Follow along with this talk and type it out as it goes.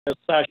a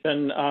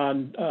session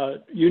on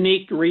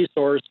unique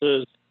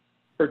resources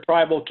for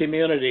tribal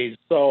communities.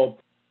 So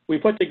we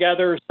put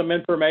together some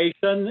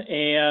information,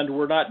 and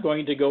we're not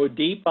going to go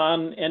deep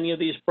on any of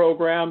these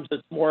programs.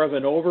 It's more of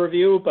an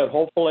overview, but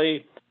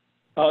hopefully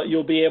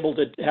you'll be able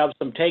to have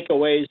some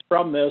takeaways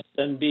from this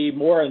and be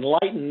more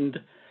enlightened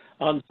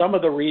on some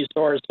of the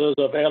resources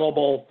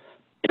available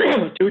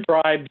to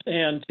tribes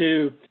and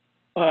to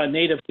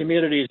Native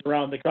communities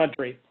around the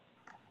country.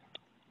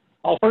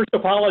 I'll first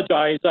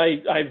apologize.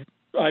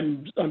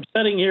 I'm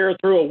sitting here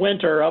through a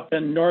winter up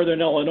in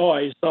northern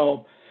Illinois,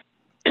 so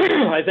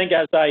I think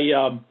as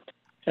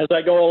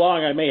I go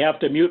along, I may have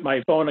to mute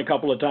my phone a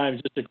couple of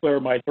times just to clear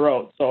my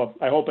throat. So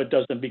I hope it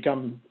doesn't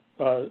become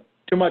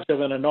too much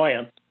of an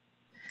annoyance.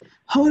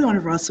 Hold on,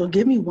 Russell.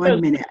 Give me 1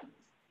 minute.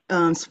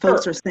 Folks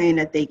Sure. are saying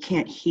that they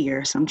can't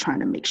hear, so I'm trying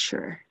to make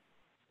sure.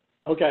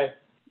 Okay.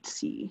 Let's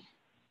see.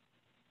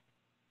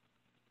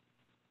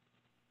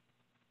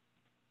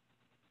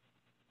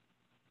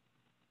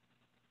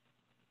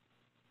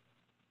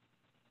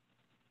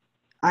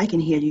 I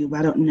can hear you, but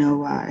I don't know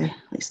why.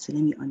 Let's see,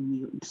 let me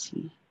unmute and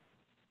see.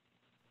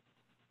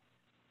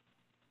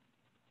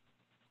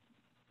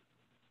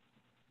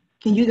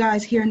 Can you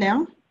guys hear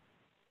now?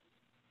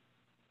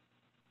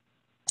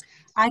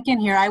 I can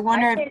hear. I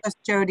wonder if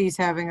just Jody's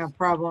having a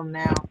problem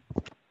now.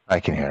 I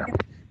can hear.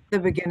 The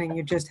beginning,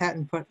 you just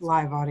hadn't put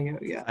live audio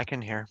yet. I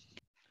can hear.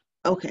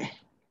 Okay.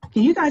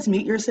 Can you guys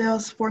mute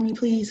yourselves for me,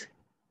 please,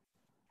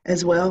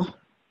 as well?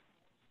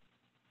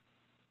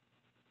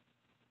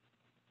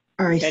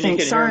 All right, And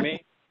thanks. you can hear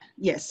me?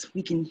 Yes,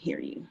 we can hear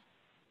you.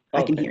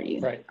 Okay, I can hear you.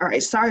 right. All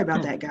right, sorry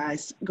about that,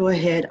 guys. Go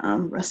ahead,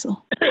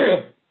 Russell.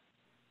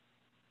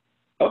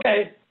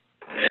 Okay.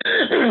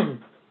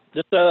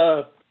 Just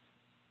so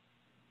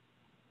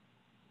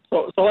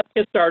let's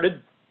get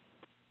started.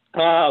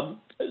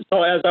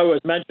 So as I was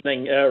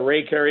mentioning,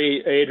 Ray,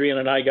 Carey, Adrian,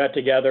 and I got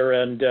together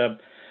and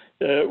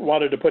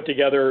wanted to put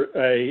together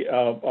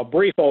a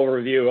brief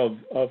overview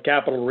of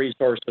capital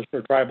resources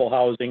for tribal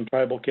housing,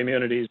 tribal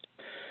communities.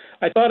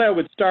 I thought I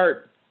would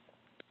start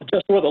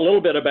just with a little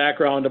bit of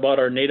background about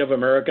our Native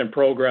American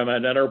program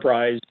at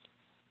Enterprise.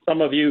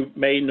 Some of you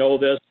may know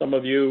this, some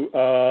of you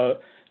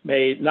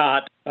may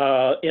not.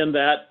 In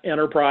that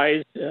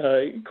enterprise,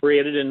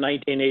 created in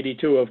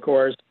 1982, of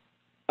course,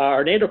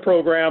 our Native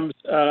programs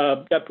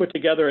got put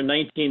together in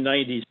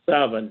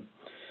 1997.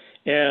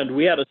 And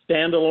we had a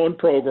standalone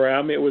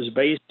program. It was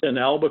based in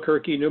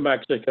Albuquerque, New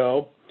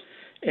Mexico.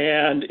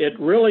 And it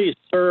really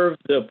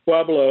served the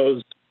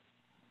Pueblos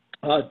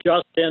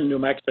just in New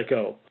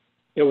Mexico.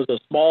 It was a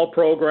small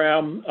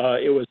program.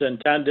 It was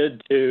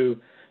intended to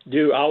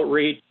do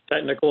outreach,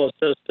 technical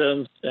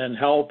assistance, and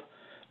help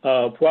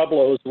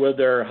Pueblos with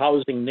their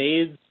housing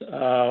needs.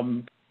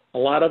 A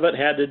lot of it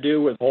had to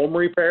do with home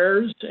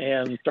repairs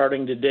and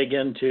starting to dig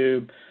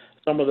into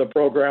some of the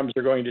programs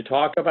we're going to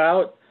talk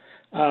about.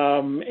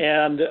 So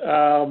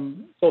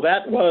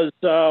that was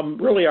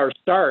really our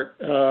start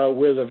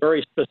with a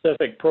very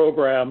specific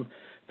program,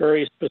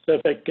 very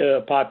specific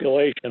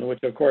population,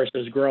 which of course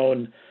has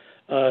grown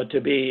to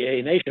be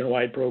a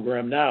nationwide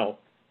program now.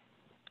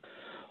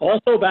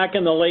 Also back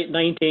in the late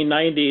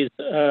 1990s,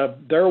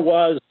 there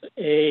was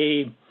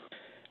a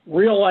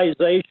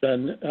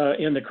realization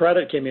in the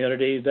credit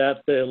community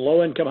that the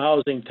low-income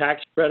housing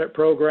tax credit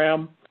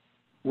program,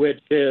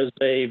 which is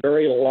a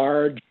very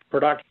large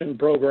production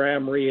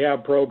program,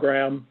 rehab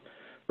program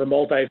for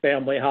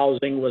multifamily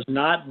housing, was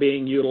not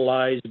being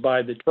utilized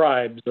by the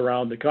tribes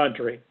around the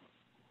country.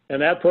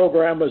 And that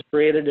program was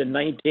created in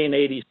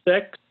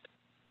 1986.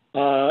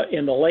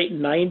 In the late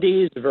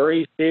 90s,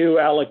 very few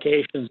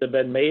allocations have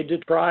been made to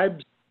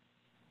tribes.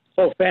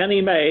 So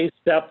Fannie Mae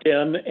stepped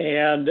in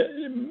and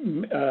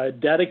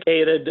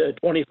dedicated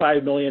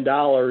 $25 million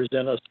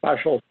in a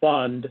special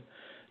fund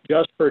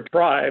just for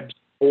tribes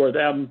for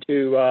them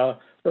to,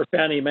 for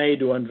Fannie Mae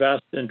to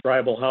invest in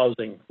tribal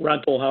housing,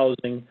 rental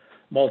housing,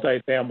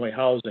 multifamily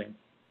housing.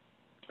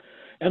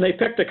 And they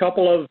picked a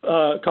couple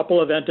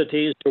of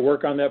entities to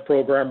work on that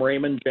program.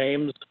 Raymond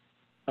James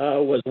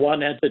was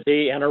one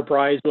entity,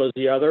 Enterprise was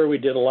the other. We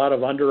did a lot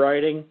of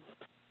underwriting.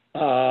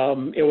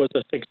 It was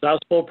a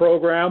successful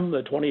program.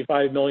 The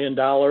 $25 million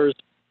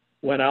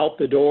went out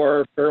the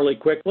door fairly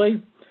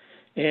quickly.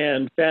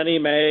 And Fannie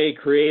Mae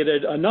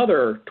created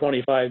another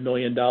 $25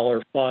 million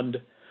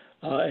fund,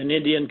 an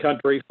Indian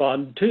Country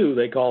Fund 2,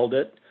 they called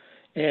it,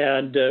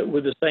 and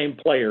with the same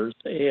players.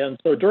 And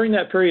so during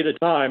that period of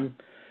time,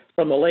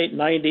 from the late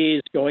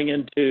 90s going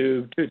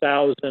into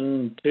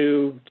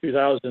 2002,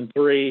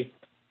 2003,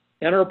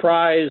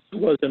 Enterprise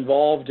was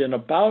involved in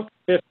about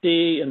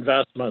 50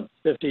 investments,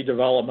 50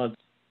 developments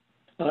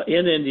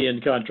in Indian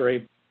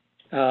country,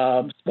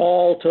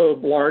 small to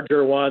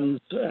larger ones.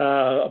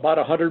 About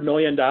 $100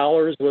 million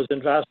was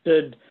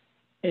invested,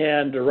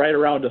 and right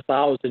around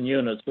 1,000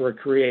 units were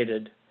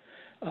created.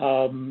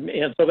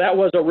 And so that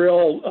was a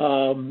real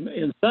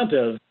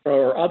incentive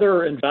for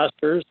other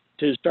investors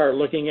to start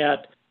looking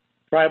at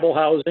tribal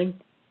housing.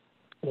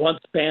 Once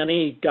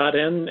Fannie got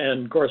in,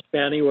 and of course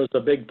Fannie was a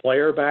big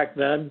player back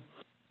then,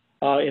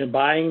 in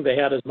buying. They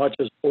had as much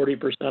as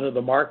 40% of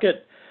the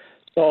market.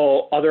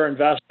 So other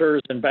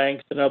investors and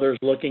banks and others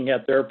looking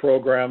at their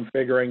program,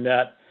 figuring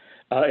that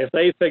if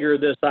they figure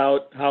this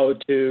out, how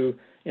to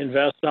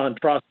invest on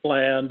trust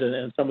land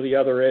and some of the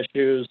other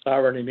issues,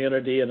 sovereign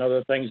immunity and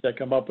other things that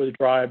come up with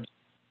tribes,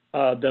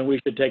 then we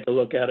should take a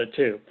look at it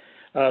too.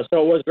 So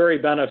it was very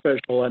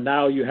beneficial, and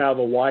now you have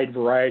a wide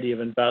variety of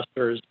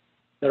investors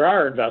that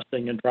are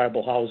investing in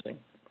tribal housing.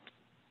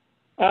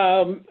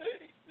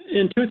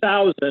 In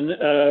 2000,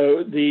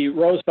 the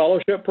Rose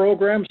Fellowship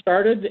Program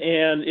started,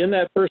 and in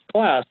that first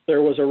class,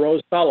 there was a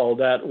Rose Fellow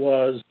that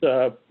was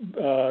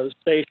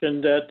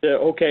stationed at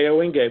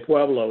Oke-Owingeh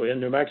Pueblo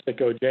in New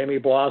Mexico, Jamie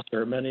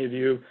Blosser. Many of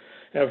you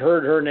have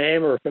heard her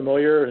name or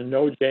familiar and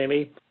know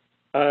Jamie.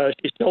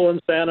 She's still in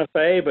Santa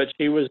Fe, but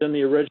she was in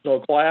the original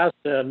class,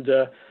 and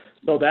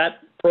so that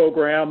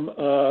program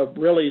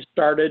really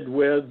started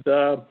with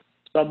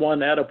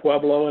someone at a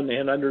Pueblo and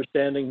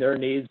understanding their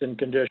needs and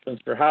conditions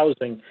for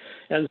housing.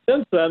 And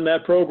since then,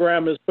 that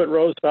program has put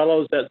Rose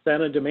Fellows at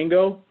Santo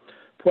Domingo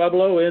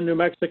Pueblo in New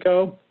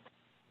Mexico.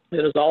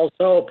 It has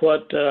also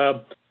put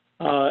a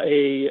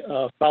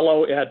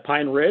fellow at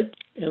Pine Ridge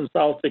in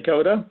South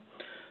Dakota.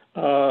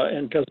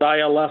 And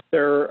Keziah left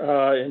there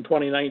in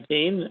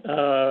 2019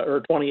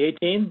 or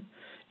 2018.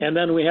 And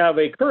then we have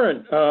a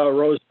current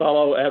Rose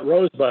Fellow at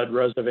Rosebud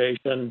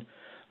Reservation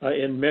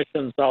in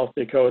Mission, South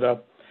Dakota,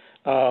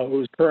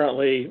 who's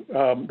currently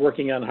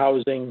working on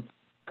housing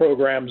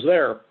programs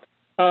there.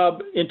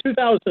 In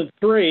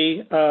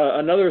 2003,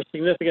 another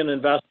significant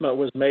investment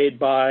was made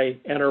by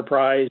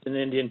Enterprise in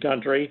Indian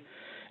Country,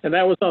 and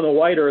that was on the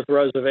White Earth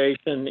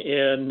Reservation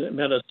in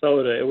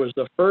Minnesota. It was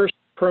the first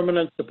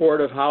permanent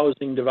supportive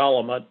housing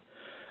development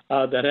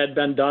that had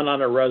been done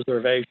on a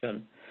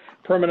reservation.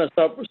 Permanent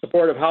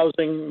supportive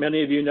housing,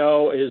 many of you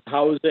know, is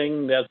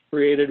housing that's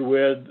created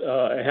with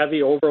a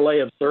heavy overlay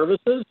of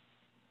services.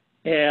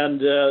 And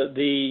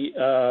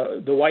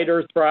the White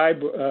Earth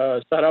Tribe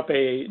set up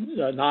a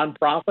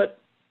nonprofit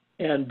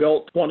and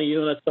built 20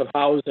 units of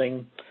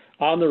housing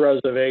on the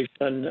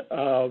reservation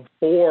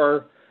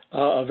for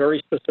a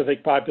very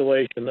specific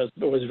population. It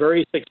was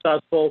very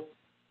successful.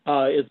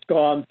 It's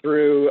gone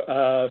through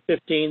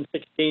 15,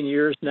 16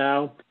 years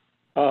now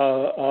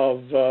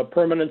of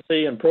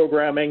permanency and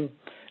programming,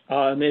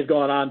 and they've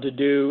gone on to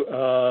do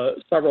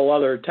several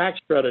other tax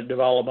credit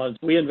developments.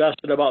 We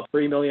invested about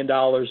 $3 million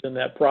in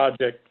that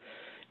project,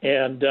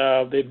 and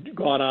they've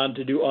gone on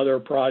to do other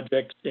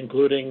projects,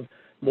 including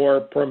more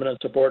permanent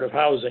supportive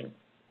housing.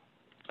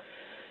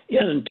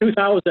 In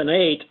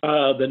 2008,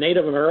 the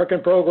Native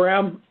American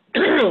program,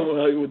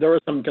 there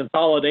was some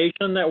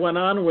consolidation that went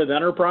on with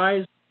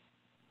Enterprise,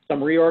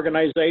 some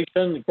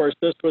reorganization. Of course,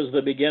 this was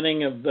the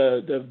beginning of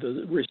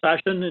the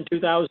recession in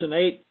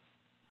 2008.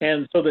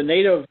 And so the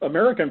Native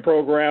American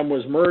program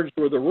was merged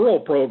with the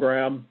rural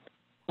program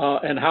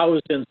and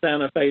housed in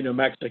Santa Fe, New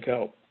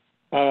Mexico,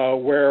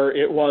 where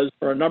it was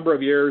for a number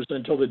of years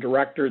until the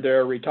director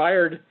there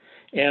retired.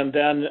 And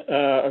then,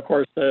 of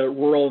course, the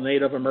Rural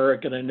Native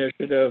American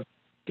Initiative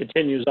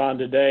continues on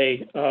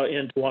today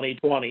in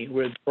 2020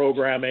 with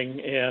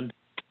programming and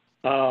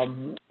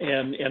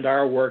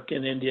our work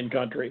in Indian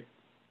Country.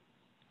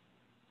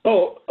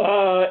 So,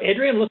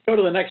 Adrian, let's go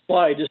to the next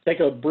slide. Just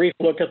take a brief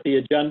look at the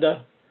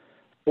agenda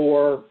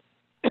for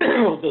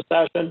the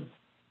session.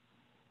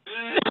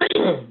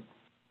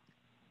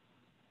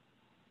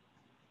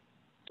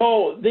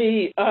 So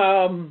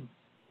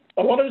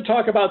I wanted to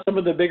talk about some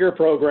of the bigger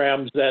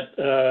programs that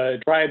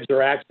tribes are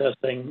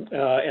accessing,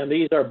 and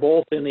these are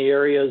both in the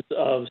areas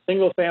of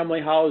single-family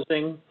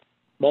housing,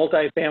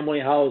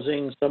 multifamily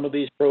housing. Some of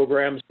these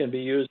programs can be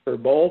used for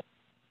both.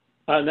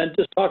 And then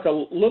just talk a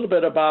little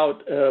bit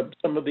about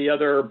some of the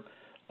other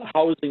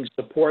housing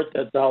support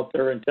that's out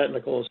there and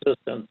technical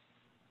assistance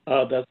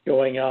that's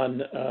going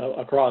on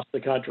across the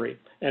country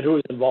and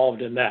who's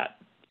involved in that.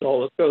 So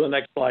let's go to the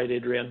next slide,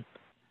 Adrian.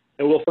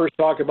 And we'll first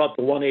talk about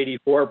the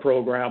 184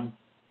 program.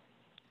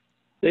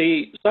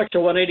 The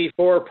Section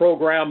 184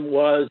 program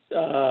was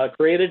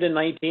created in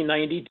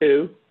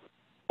 1992.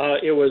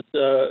 It was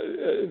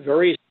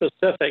very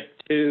specific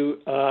to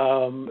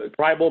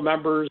tribal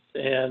members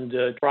and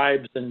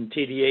tribes and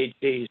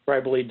TDHEs,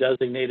 tribally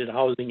designated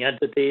housing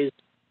entities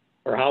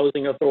or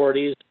housing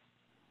authorities.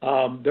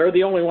 They're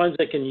the only ones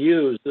that can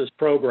use this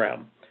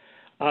program.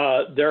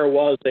 There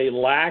was a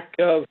lack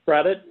of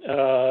credit,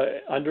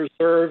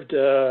 underserved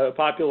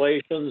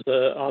populations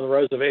on the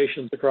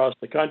reservations across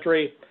the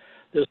country.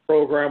 This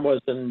program was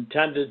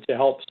intended to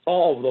help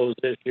solve those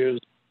issues.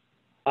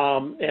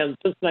 And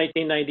since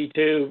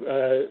 1992,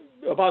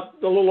 about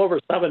a little over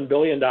 $7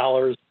 billion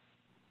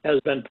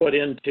has been put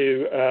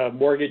into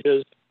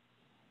mortgages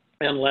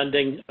and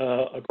lending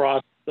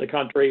across the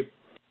country.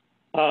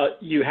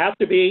 You have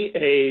to be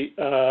a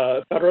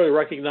federally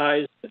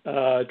recognized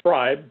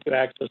tribe to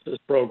access this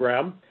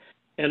program.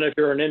 And if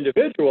you're an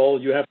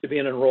individual, you have to be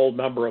an enrolled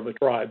member of a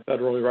tribe,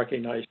 federally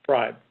recognized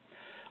tribe.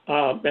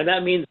 And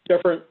that means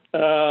different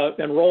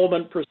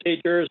enrollment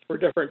procedures for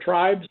different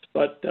tribes,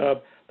 but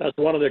that's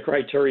one of the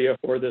criteria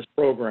for this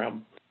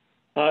program.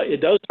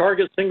 It does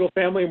target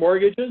single-family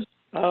mortgages,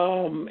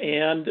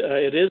 and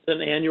it is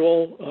an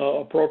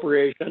annual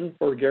appropriation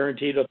for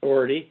guaranteed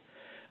authority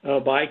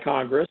by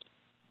Congress.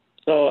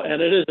 So,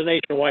 and it is a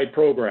nationwide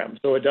program,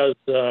 so it does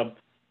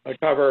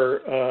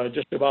cover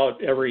just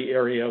about every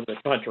area of the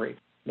country.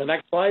 The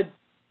next slide.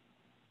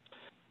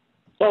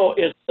 So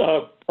it's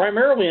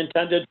primarily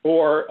intended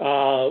for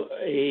a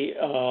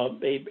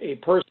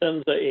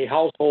person's, a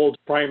household's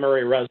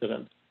primary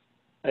residence.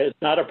 It's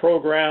not a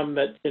program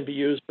that can be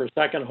used for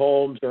second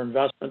homes or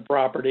investment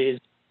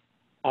properties.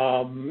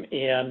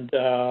 Again,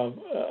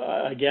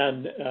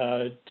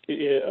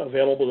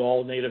 available to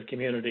all Native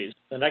communities.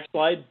 The next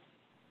slide.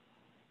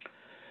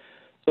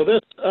 So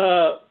this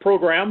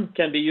program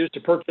can be used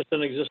to purchase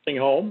an existing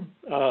home.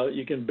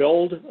 You can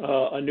build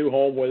a new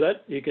home with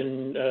it. You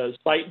can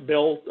site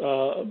build,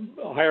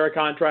 hire a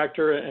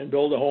contractor and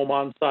build a home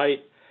on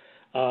site.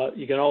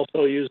 You can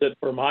also use it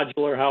for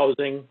modular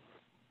housing.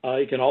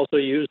 You can also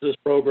use this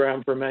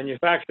program for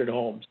manufactured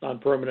homes on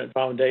permanent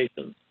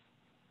foundations.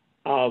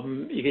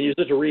 You can use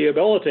it to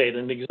rehabilitate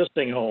an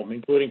existing home,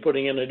 including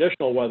putting in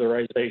additional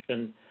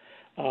weatherization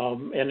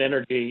and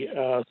energy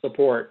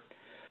support.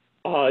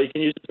 You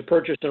can use it to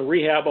purchase and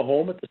rehab a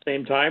home at the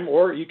same time,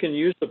 or you can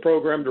use the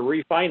program to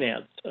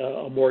refinance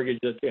a mortgage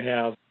that you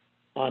have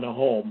on a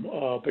home,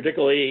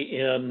 particularly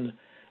in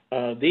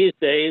these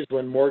days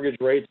when mortgage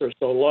rates are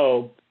so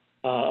low.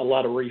 A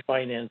lot of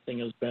refinancing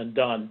has been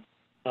done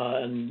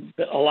and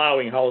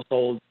allowing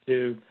households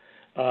to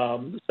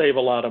save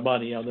a lot of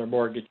money on their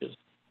mortgages.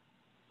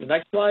 The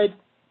next slide.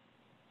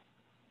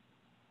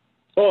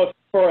 So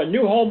for a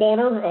new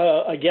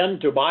homeowner, again,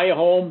 to buy a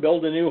home,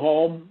 build a new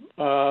home,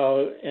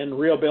 and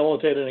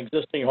rehabilitate an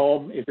existing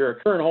home. If you're a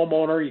current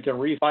homeowner, you can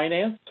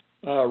refinance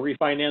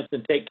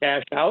and take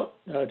cash out,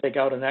 take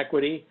out an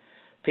equity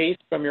piece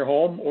from your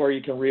home, or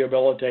you can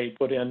rehabilitate,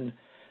 put in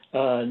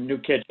new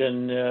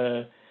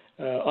kitchen,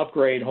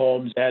 upgrade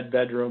homes, add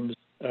bedrooms,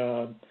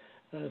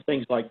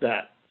 things like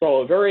that. So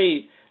a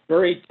very,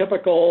 very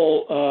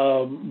typical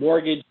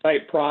mortgage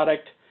type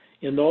product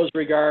in those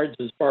regards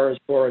as far as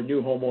for a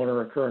new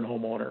homeowner or current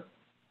homeowner.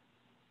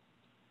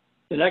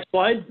 The next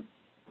slide.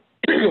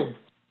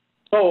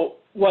 So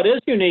what is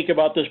unique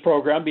about this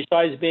program,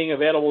 besides being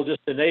available just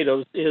to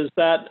natives, is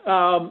that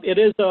it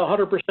is a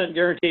 100%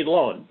 guaranteed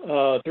loan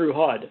through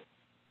HUD.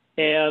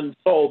 And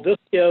so this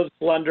gives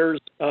lenders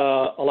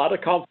a lot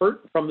of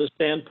comfort from the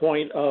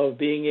standpoint of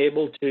being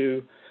able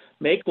to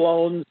make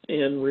loans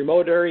in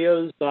remote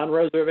areas, on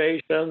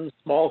reservations,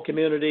 small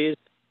communities,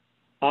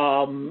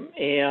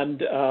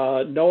 and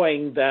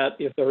knowing that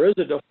if there is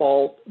a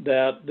default,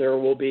 that there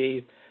will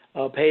be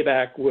a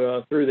payback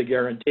through the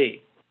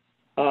guarantee.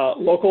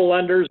 Local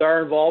lenders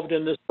are involved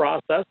in this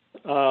process.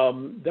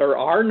 There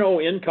are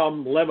no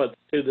income limits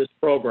to this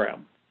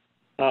program.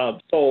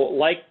 So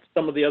like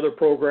some of the other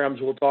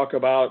programs we'll talk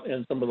about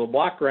and some of the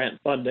block grant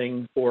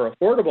funding for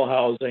affordable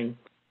housing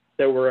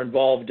that we're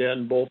involved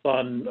in, both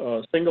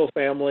on single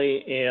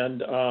family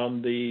and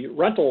on the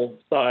rental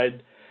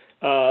side,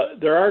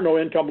 there are no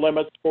income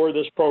limits for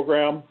this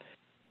program.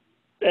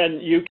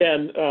 And you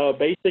can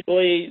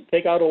basically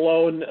take out a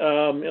loan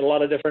in a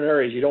lot of different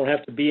areas. You don't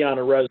have to be on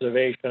a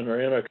reservation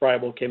or in a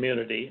tribal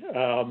community.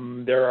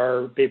 There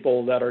are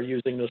people that are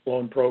using this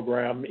loan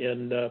program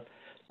in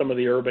some of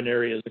the urban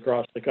areas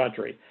across the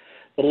country.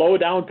 The low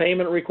down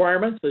payment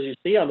requirements, as you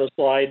see on the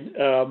slide,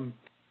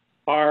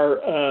 are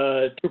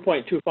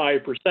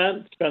 2.25%.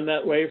 It's been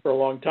that way for a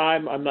long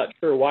time. I'm not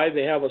sure why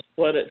they have a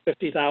split at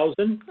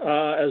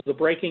 $50,000 as the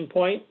breaking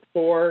point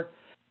for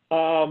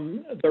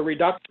the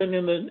reduction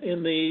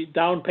in the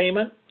down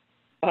payment.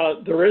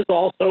 There is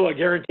also a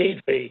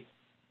guaranteed fee.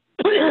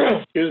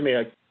 Excuse me,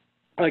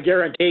 a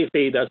guarantee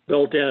fee that's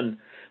built in,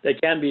 that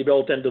can be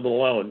built into the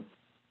loan,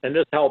 and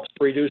this helps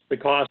reduce the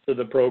cost of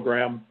the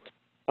program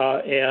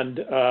and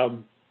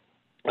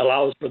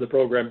allows for the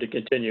program to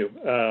continue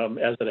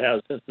as it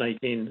has since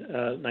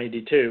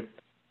 1992.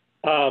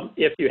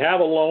 If you have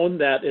a loan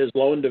that is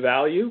loan to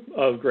value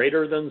of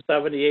greater than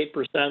 78%,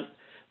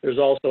 there's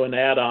also an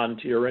add-on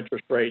to your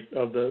interest rate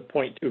of the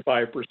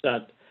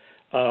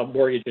 0.25%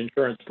 mortgage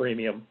insurance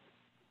premium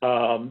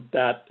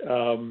that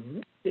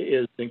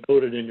is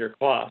included in your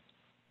cost.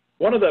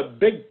 One of the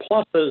big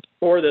pluses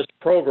for this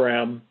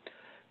program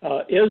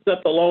is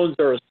that the loans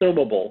are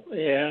assumable.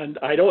 And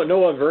I don't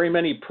know of very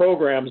many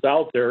programs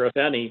out there, if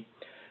any,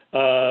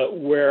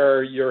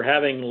 where you're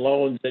having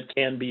loans that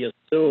can be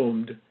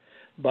assumed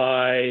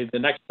by the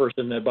next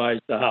person that buys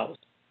the house.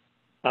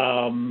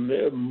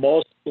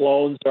 Most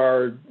loans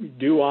are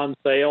due on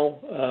sale,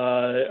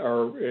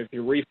 or if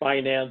you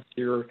refinance,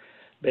 you're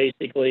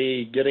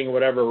basically getting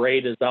whatever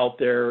rate is out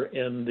there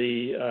in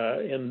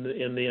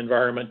the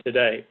environment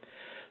today.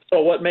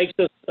 So what makes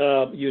this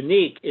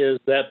unique is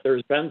that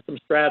there's been some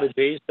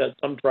strategies that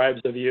some tribes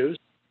have used.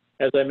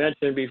 As I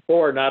mentioned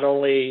before, not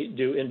only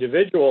do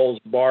individuals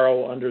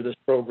borrow under this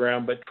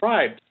program, but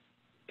tribes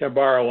can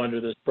borrow under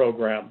this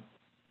program.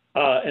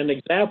 An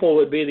example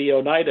would be the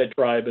Oneida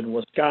tribe in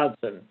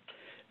Wisconsin.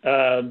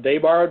 They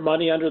borrowed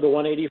money under the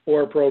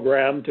 184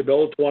 program to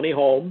build 20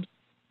 homes.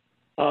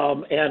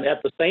 And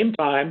at the same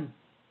time,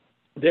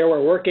 they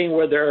were working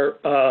with their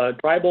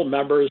tribal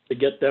members to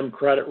get them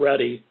credit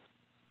ready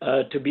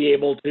to be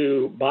able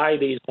to buy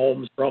these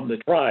homes from the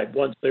tribe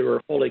once they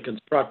were fully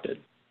constructed.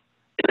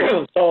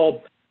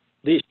 So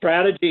the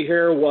strategy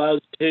here was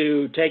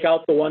to take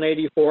out the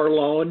 184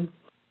 loan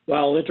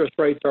while interest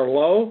rates are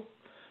low,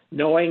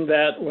 knowing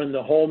that when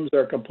the homes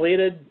are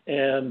completed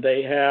and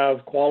they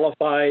have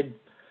qualified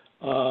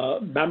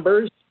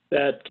members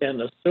that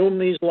can assume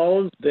these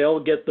loans, they'll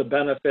get the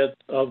benefits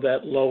of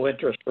that low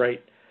interest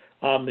rate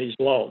on these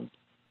loans.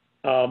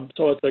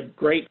 So it's a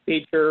great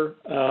feature,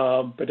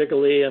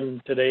 particularly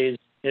in today's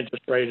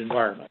interest rate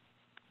environment.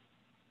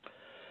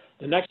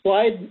 The next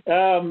slide,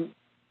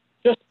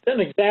 just an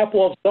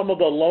example of some of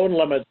the loan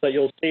limits that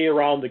you'll see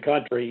around the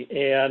country.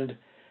 And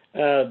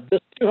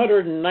this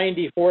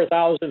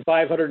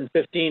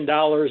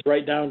 $294,515,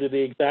 right down to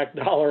the exact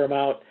dollar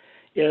amount,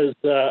 is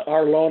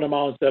our loan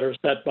amounts that are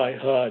set by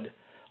HUD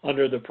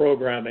under the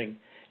programming.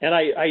 And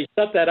I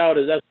set that out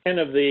as that's kind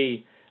of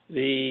the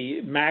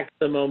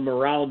maximum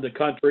around the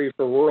country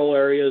for rural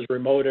areas,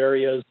 remote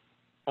areas.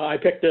 I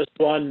picked this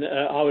one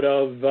out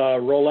of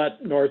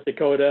Rolette, North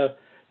Dakota,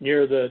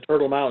 near the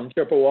Turtle Mountain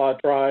Chippewa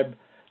tribe.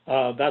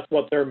 That's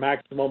what their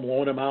maximum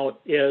loan amount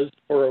is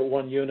for a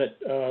one-unit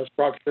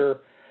structure.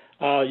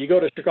 You go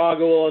to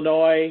Chicago,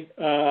 Illinois,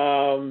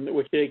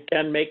 which they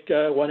can make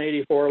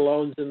 184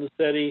 loans in the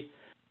city.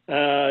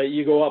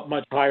 You go up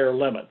much higher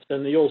limits,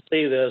 and you'll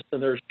see this,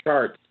 and there's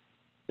charts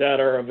that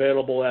are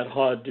available at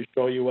HUD to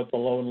show you what the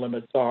loan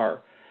limits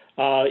are.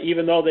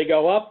 Even though they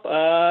go up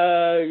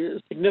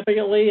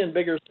significantly in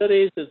bigger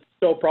cities, it's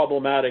still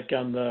problematic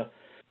on the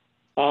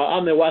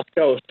West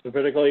Coast,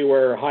 particularly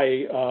where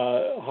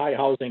high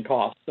housing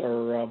costs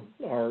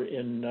are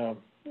in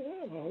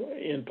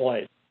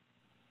place.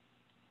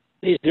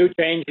 These do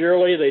change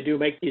yearly. They do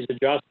make these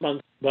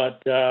adjustments,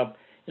 but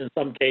in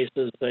some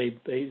cases they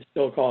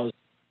still cause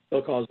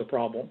a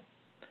problem.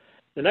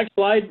 The next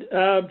slide,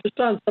 just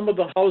on some of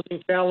the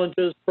housing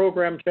challenges,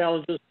 program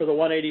challenges for the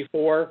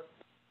 184.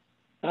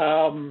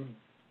 The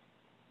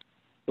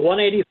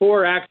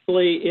 184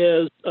 actually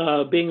is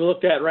being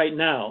looked at right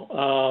now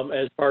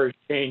as far as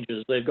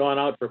changes. They've gone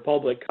out for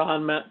public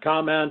comment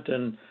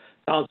and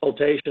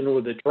consultation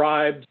with the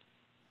tribes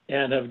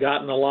and have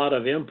gotten a lot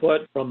of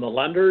input from the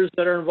lenders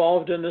that are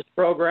involved in this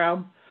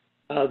program.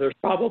 There's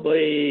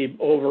probably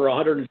over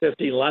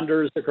 150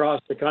 lenders across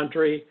the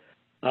country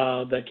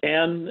that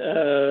can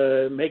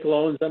make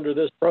loans under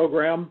this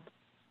program.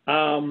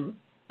 And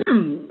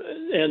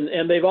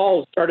they've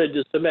all started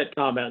to submit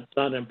comments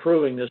on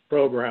improving this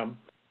program.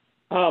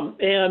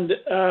 And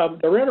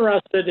they're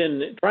interested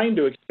in trying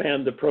to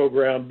expand the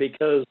program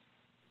because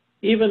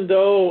even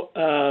though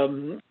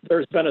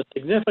there's been a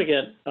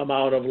significant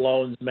amount of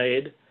loans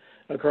made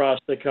across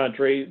the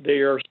country,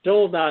 they are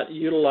still not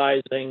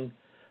utilizing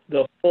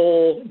the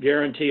full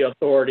guarantee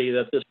authority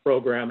that this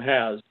program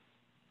has.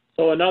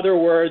 So in other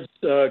words,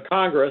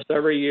 Congress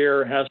every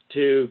year has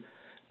to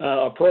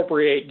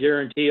appropriate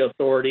guarantee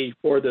authority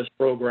for this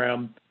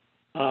program.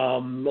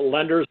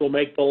 Lenders will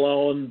make the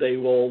loan. They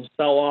will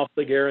sell off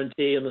the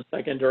guarantee in the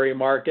secondary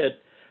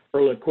market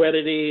for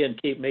liquidity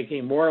and keep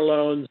making more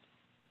loans.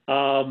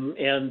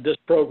 And this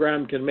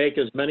program can make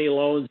as many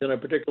loans in a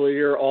particular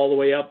year all the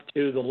way up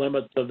to the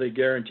limits of the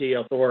guarantee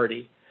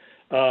authority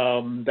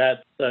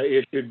that's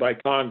issued by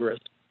Congress.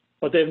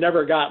 But they've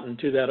never gotten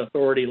to that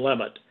authority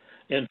limit.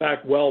 In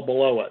fact, well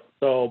below it.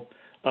 So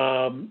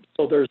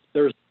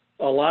there's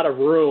a lot of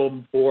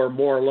room for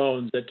more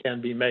loans that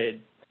can be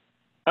made.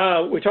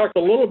 We talked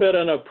a little bit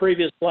on a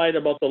previous slide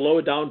about the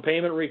low down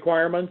payment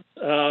requirements.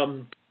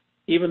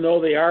 Even though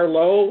they are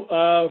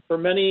low, for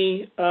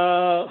many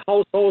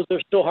households,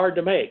 they're still hard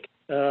to make.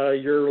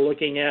 You're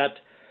looking at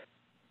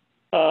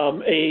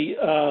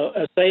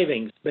a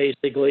savings,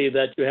 basically,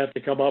 that you have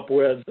to come up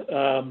with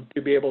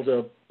to be able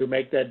to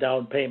make that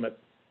down payment.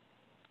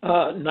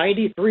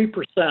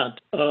 93%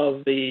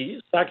 of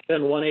the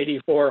Section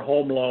 184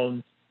 home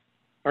loans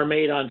are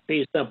made on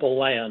fee simple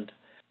land.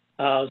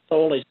 So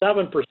only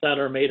 7%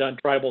 are made on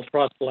tribal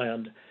trust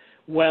land.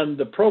 When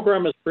the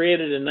program was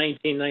created in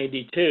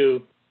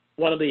 1992,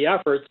 one of the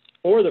efforts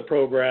for the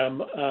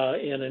program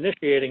in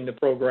initiating the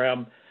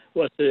program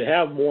was to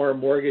have more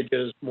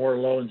mortgages, more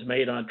loans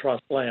made on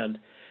trust land.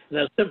 And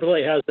that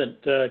simply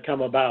hasn't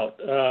come about.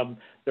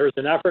 There's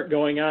an effort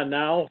going on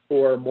now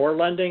for more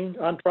lending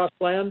on trust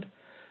land,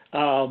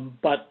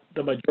 but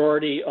the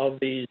majority of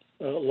these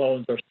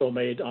loans are still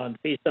made on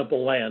fee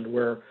simple land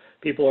where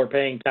people are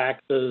paying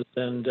taxes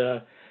and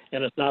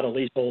it's not a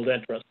leasehold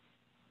interest.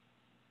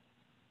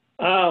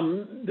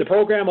 The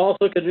program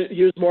also could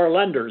use more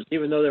lenders,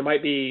 even though there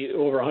might be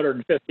over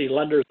 150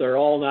 lenders that are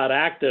all not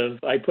active.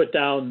 I put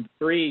down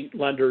 3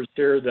 lenders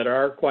here that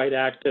are quite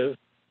active.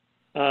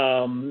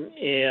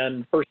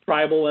 And First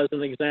Tribal, as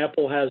an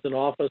example, has an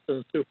office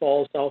in Sioux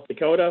Falls, South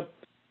Dakota.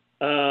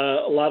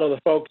 A lot of the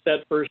folks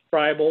at First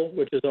Tribal,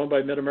 which is owned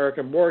by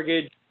Mid-American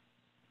Mortgage,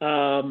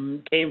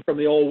 came from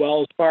the old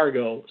Wells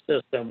Fargo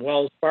system.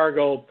 Wells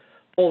Fargo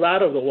pulled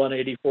out of the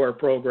 184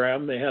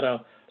 program. They had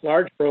a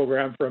large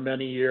program for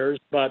many years,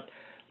 but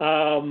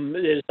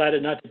they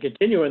decided not to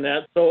continue in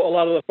that. So a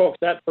lot of the folks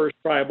at First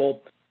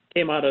Tribal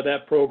came out of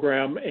that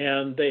program,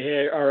 and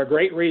they are a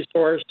great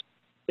resource.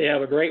 They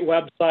have a great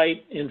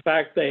website. In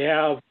fact, they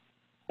have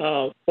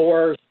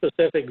 4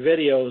 specific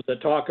videos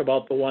that talk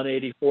about the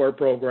 184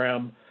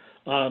 program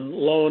on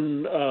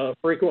loan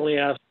frequently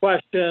asked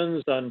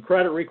questions, on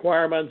credit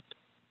requirements,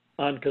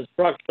 on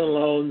construction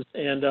loans,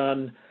 and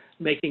on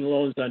making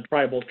loans on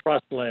tribal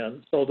trust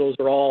land. So those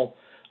are all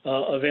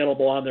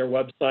available on their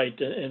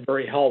website and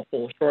very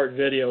helpful short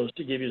videos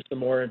to give you some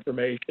more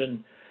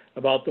information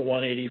about the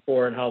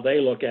 184 and how they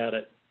look at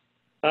it.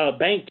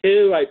 Bank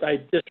 2, I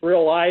just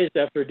realized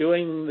after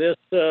doing this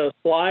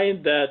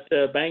slide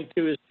that Bank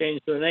 2 has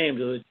changed their name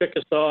to the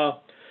Chickasaw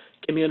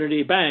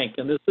Community Bank,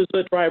 and this is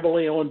a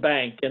tribally owned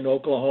bank in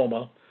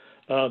Oklahoma.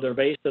 They're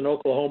based in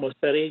Oklahoma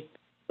City,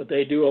 but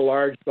they do a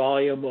large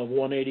volume of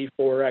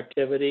 184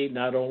 activity,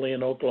 not only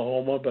in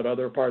Oklahoma, but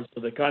other parts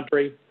of the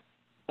country.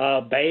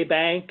 Bay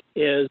Bank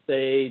is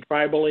a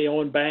tribally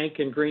owned bank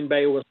in Green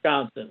Bay,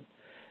 Wisconsin.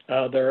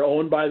 They're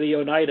owned by the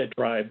Oneida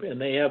tribe, and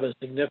they have a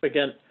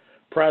significant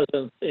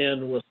presence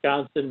in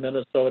Wisconsin,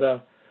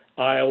 Minnesota,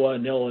 Iowa,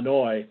 and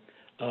Illinois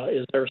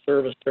is their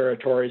service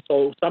territory.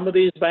 So some of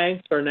these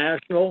banks are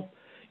national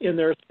in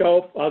their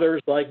scope.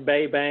 Others, like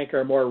Bay Bank,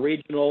 are more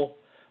regional,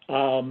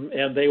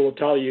 and they will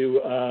tell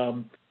you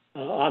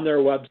on their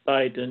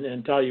website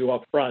and tell you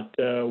up front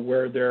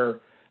where their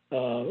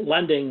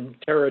lending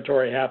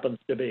territory happens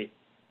to be.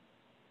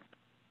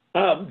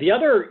 The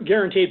other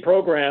guaranteed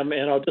program,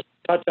 and I'll just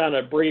touch on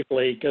it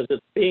briefly because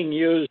it's being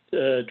used,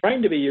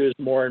 trying to be used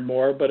more and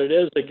more, but it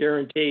is a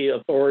guarantee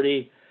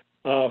authority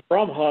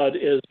from HUD,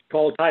 is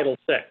called Title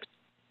VI.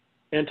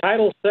 And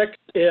Title VI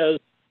is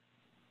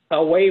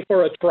a way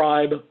for a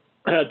tribe,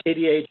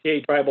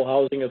 TDHA, Tribal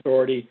Housing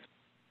Authority,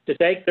 to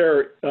take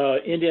their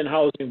Indian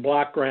Housing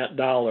Block Grant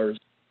dollars,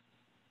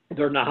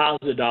 their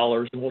NAHASA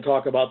dollars, and we'll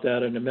talk about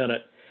that in a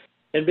minute,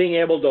 and being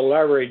able to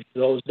leverage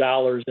those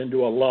dollars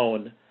into a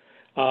loan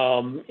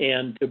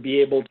and to be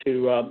able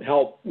to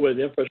help with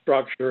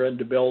infrastructure and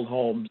to build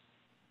homes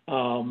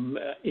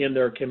in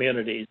their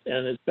communities.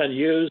 And it's been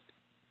used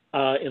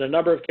in a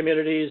number of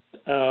communities.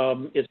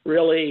 It's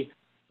really,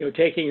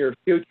 taking your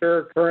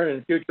current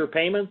and future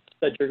payments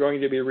that you're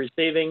going to be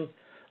receiving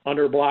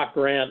under block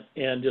grant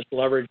and just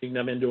leveraging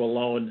them into a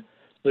loan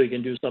so you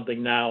can do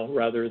something now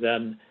rather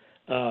than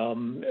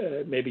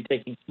maybe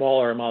taking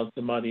smaller amounts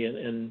of money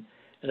and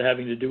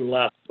having to do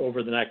less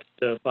over the next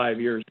 5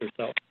 years or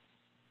so.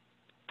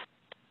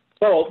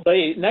 So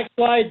the next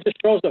slide just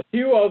shows a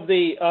few of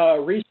the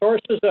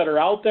resources that are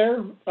out there,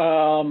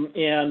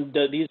 and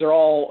these are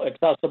all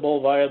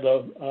accessible via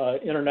the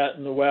internet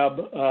and the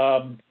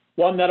web.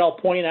 One that I'll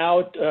point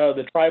out,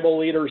 the Tribal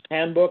Leaders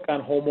Handbook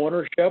on Home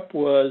Ownership,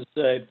 was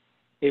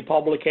a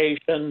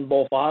publication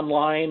both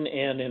online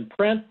and in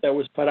print that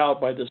was put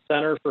out by the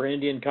Center for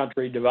Indian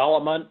Country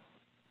Development.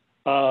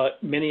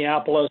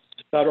 Minneapolis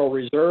Federal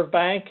Reserve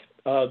Bank,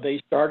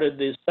 they started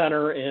this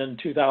center in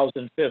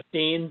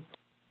 2015.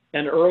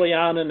 And early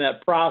on in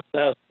that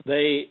process,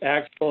 they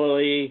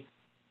actually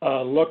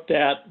looked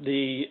at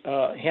the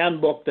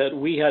handbook that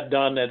we had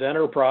done at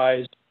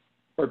Enterprise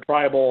for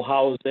tribal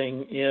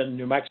housing in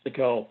New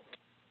Mexico.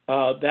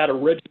 That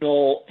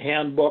original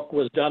handbook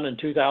was done in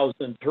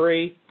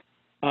 2003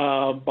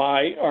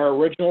 by our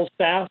original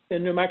staff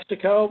in New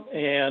Mexico.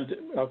 And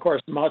of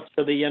course, much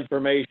of the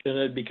information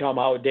had become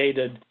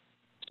outdated.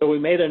 So we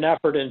made an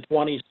effort in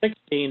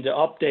 2016 to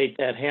update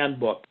that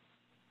handbook.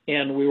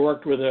 And we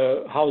worked with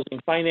a housing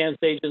finance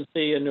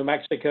agency in New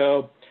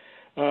Mexico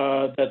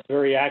that's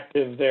very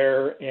active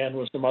there, and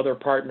with some other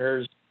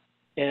partners,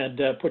 and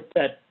put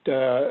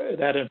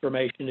that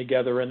information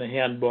together in the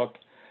handbook.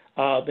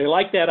 They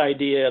liked that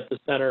idea at the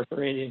Center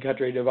for Indian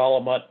Country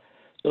Development,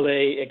 so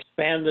they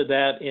expanded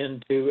that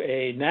into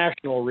a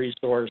national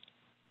resource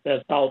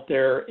that's out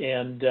there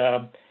and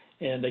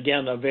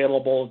again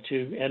available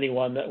to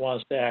anyone that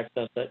wants to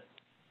access it.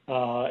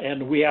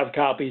 And we have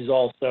copies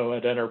also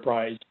at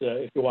Enterprise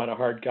if you want a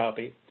hard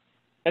copy.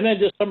 And then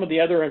just some of the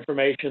other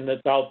information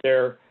that's out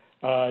there,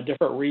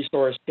 different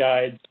resource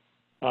guides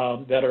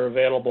that are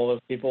available if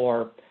people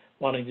are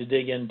wanting to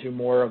dig into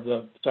more of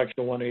the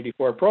Section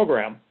 184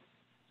 program.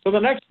 So the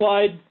next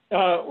slide,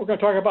 we're going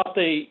to talk about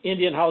the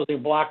Indian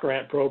Housing Block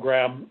Grant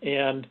Program.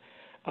 And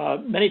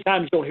many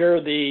times you'll hear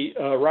the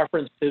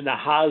reference to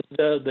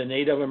NAHASDA, the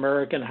Native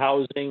American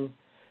Housing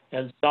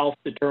and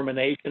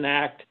Self-Determination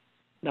Act.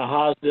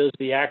 NAHASDA is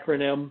the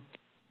acronym.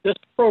 This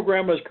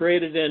program was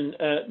created in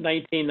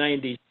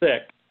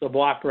 1996, the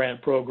block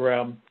grant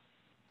program,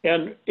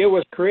 and it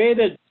was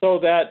created so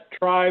that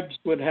tribes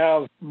would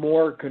have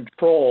more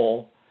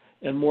control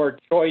and more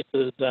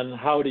choices on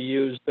how to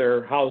use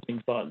their housing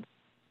funds.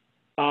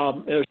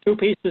 There's 2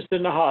 pieces to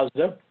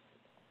NAHASDA.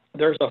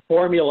 There's a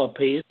formula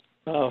piece,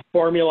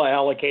 formula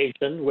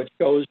allocation, which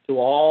goes to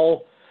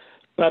all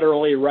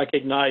federally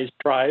recognized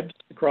tribes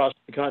across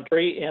the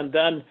country, and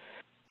then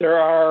there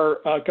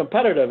are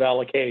competitive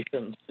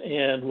allocations,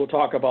 and we'll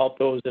talk about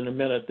those in a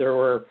minute. There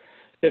were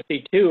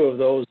 52 of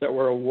those that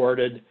were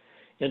awarded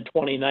in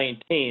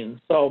 2019.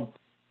 So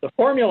the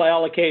formula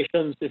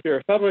allocations, if you're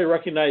a federally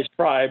recognized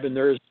tribe, and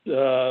there's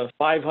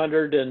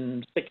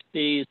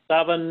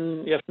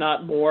 567, if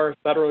not more,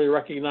 federally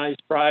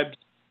recognized tribes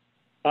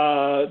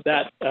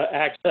that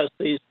access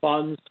these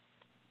funds.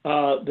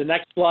 The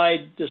next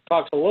slide just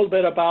talks a little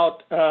bit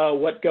about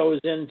what goes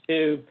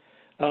into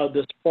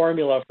this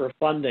formula for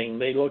funding.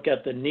 They look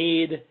at the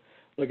need,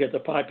 look at the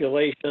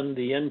population,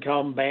 the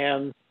income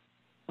bands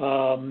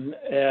in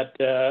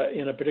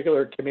a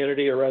particular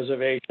community or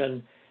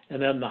reservation,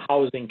 and then the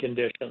housing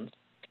conditions.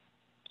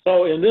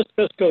 So in this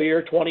fiscal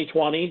year,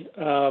 2020,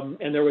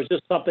 and there was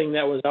just something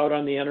that was out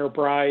on the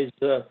Enterprise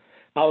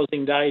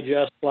Housing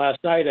Digest last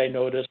night, I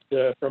noticed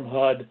from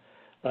HUD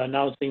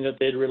announcing that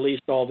they'd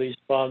released all these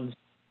funds.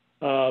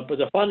 But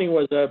the funding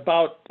was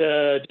about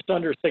just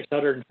under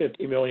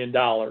 $650 million.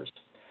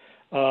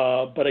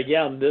 But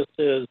again, this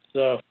is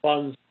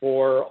funds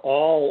for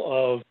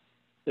all of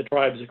the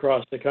tribes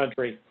across the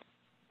country.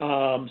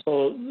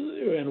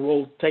 And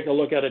we'll take a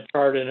look at a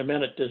chart in a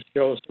minute to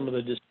show some of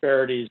the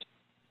disparities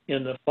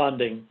in the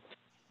funding.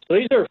 So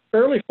these are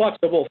fairly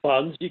flexible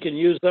funds. You can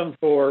use them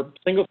for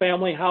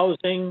single-family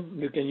housing.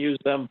 You can use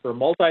them for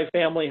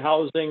multifamily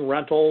housing,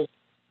 rentals.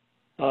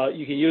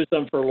 You can use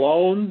them for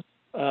loans.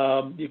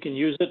 You can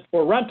use it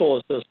for rental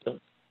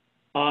assistance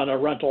on a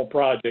rental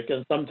project.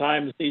 And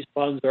sometimes these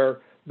funds are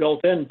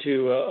built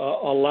into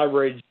a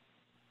leveraged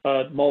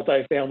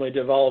multifamily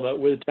development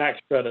with tax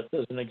credits,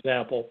 as an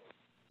example,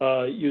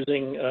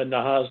 using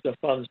NAHASDA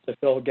funds to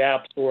fill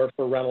gaps or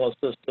for rental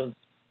assistance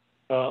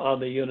on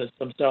the units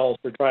themselves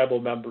for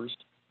tribal members.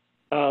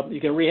 You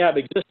can rehab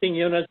existing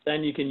units,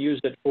 and you can use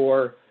it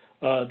for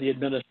the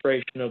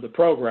administration of the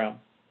program.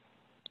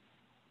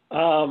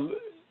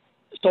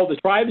 So the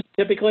tribes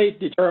typically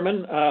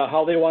determine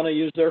how they want to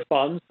use their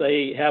funds.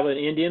 They have an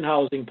Indian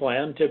housing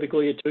plan,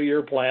 typically a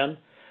 2-year plan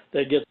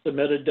that gets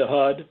submitted to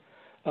HUD.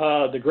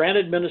 The grant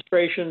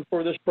administration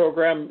for this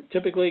program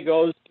typically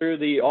goes through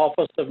the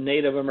Office of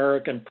Native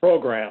American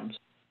Programs.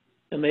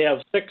 And they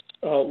have 6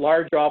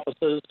 large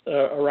offices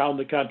around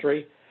the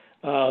country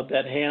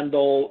that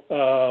handle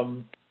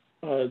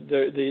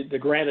the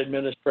grant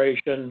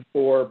administration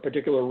for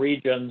particular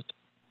regions.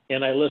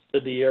 And I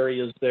listed the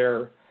areas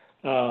there.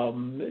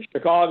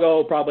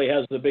 Chicago probably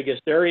has the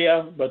biggest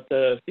area, but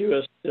the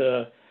fewest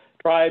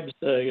tribes.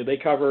 They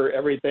cover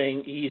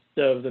everything east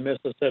of the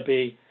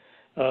Mississippi,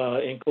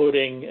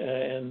 including,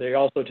 and they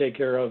also take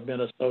care of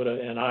Minnesota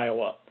and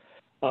Iowa.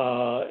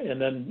 And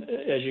then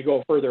as you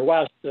go further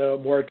west,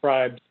 more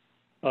tribes,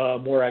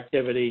 more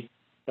activity,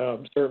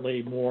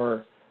 certainly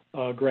more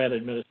grant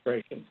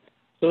administration.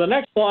 So the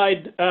next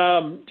slide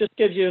just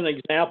gives you an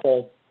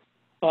example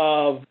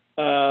of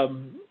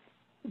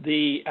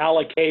the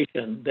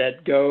allocation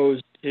that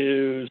goes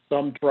to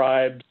some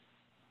tribes.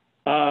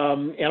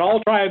 And all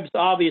tribes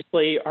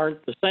obviously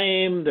aren't the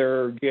same.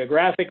 They're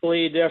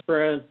geographically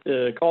different,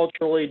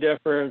 culturally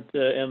different,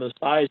 and the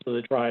size of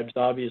the tribes,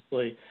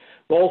 obviously,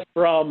 both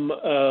from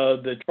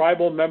the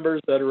tribal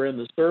members that are in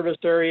the service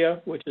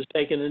area, which is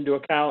taken into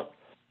account.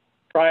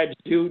 Tribes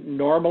do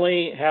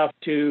normally have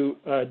to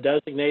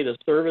designate a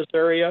service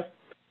area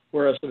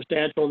where a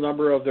substantial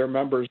number of their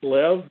members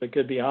live. It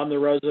could be on the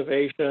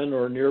reservation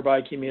or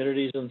nearby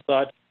communities and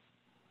such.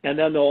 And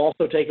then they'll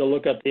also take a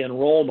look at the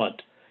enrolled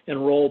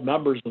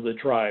members of the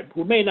tribe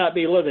who may not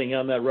be living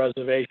on that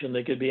reservation.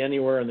 They could be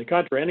anywhere in the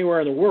country, anywhere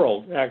in the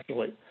world,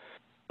 actually.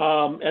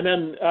 And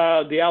then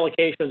the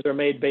allocations are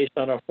made based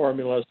on a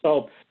formula.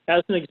 So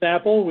as an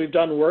example, we've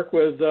done work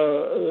with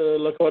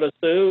Lakota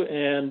Sioux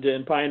and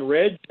in Pine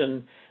Ridge,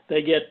 and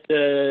they get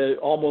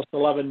almost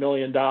 $11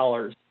 million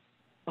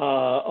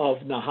of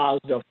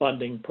NAHASDA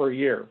funding per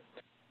year.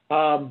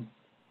 The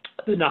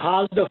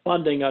NAHASDA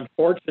funding,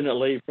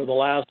 unfortunately, for the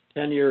last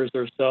 10 years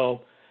or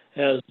so,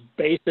 has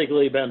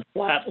basically been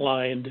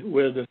flatlined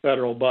with the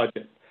federal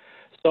budget.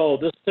 So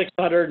this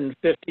 $650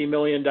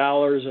 million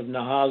of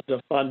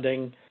NAHASDA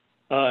funding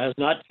has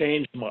not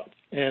changed much.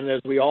 And as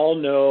we all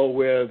know,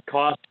 with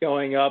costs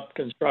going up,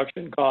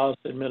 construction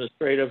costs,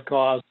 administrative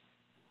costs,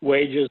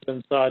 wages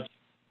and such,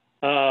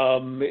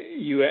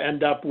 you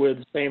end up with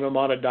the same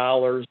amount of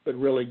dollars, but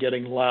really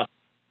getting less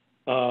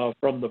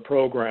from the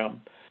program.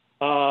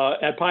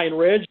 At Pine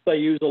Ridge, they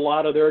use a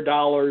lot of their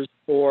dollars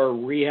for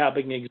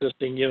rehabbing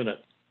existing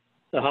units.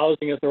 The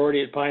Housing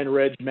Authority at Pine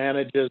Ridge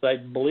manages, I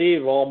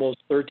believe, almost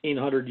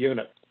 1,300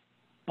 units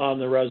on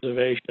the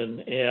reservation.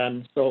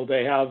 And so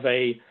they have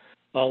a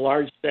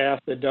large staff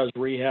that does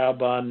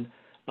rehab on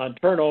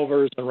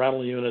turnovers and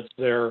rental units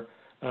there,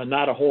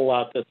 not a whole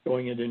lot that's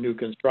going into new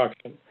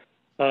construction.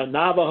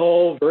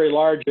 Navajo, very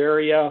large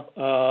area,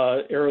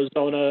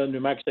 Arizona, New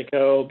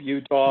Mexico,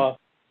 Utah,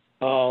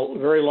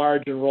 very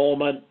large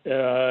enrollment,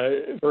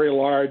 very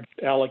large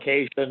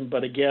allocation,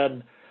 but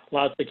again,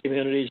 lots of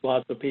communities,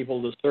 lots of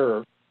people to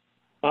serve.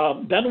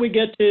 Then we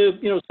get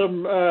to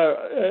some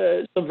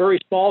very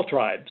small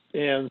tribes,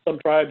 and some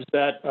tribes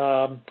that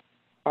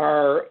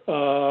are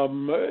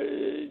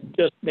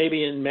just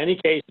maybe in many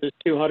cases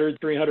 200,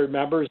 300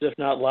 members, if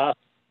not less.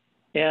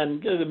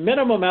 And the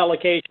minimum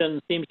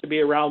allocation seems to be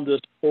around this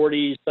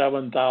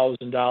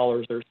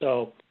 $47,000 or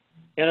so.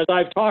 And as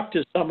I've talked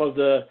to some of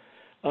the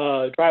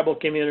tribal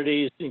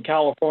communities, in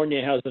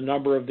California has a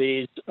number of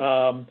these,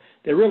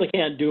 they really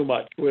can't do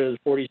much with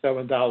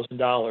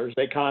 $47,000.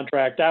 They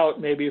contract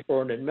out maybe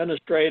for an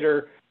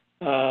administrator.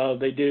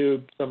 They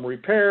do some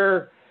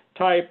repair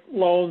type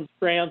loans,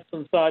 grants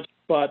and such,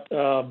 but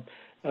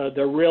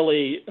they're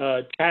really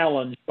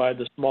challenged by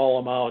the small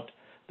amount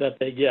that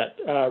they get.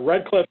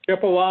 Red Cliff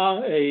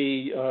Chippewa,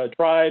 a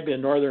tribe in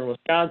northern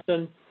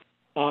Wisconsin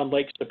on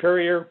Lake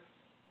Superior,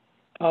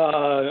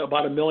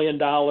 about $1 million.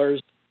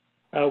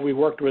 We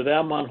worked with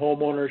them on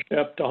home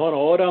ownership. Tohono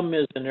O'odham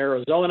is in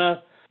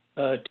Arizona,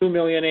 2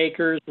 million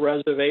acres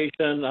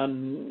reservation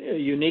on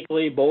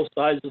uniquely both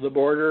sides of the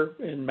border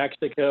in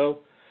Mexico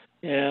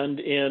and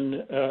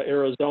in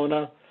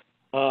Arizona.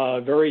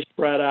 Very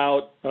spread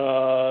out,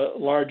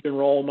 large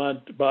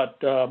enrollment, but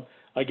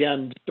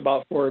again, just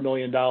about $4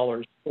 million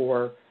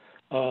for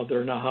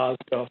their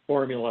Nahaska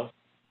formula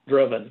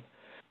driven.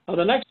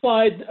 The next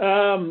slide,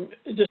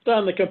 just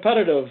on the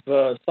competitive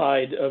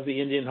side of the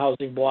Indian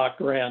Housing Block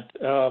Grant.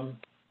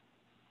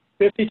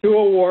 52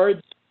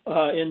 awards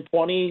in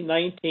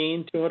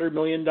 2019, $200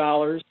 million.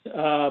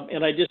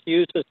 And I just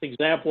used this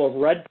example of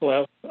Red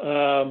Cliff.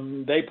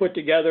 They put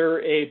together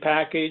a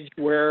package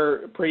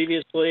where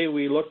previously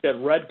we looked at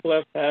Red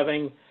Cliff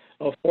having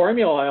a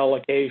formula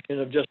allocation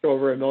of just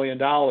over $1 million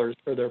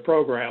for their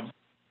program.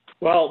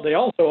 Well, they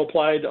also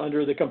applied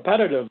under the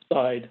competitive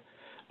side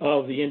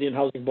of the Indian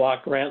Housing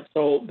Block Grant.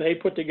 So they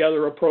put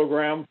together a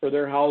program for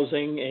their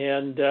housing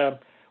and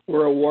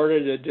were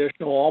awarded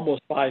additional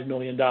almost $5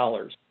 million.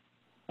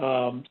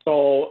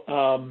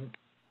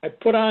 I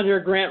put on here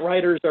grant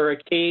writers are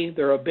a key.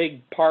 They're a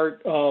big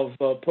part of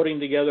putting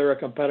together a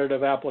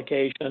competitive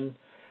application,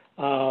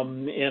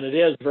 and it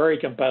is very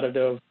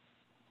competitive.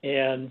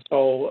 And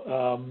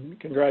so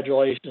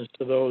congratulations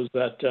to those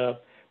that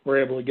were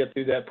able to get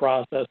through that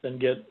process and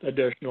get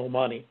additional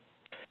money.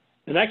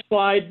 The next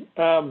slide,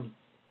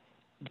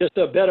 just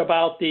a bit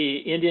about the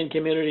Indian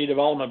Community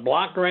Development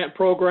Block Grant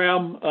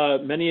Program.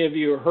 Many of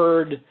you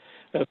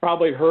have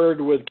probably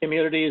heard with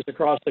communities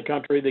across the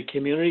country, the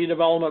Community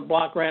Development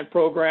Block Grant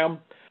Program.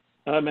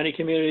 Many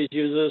communities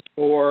use this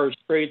for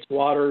streets,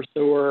 water,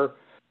 sewer,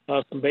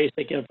 some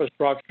basic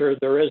infrastructure.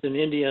 There is an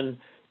Indian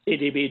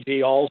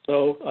CDBG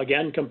also,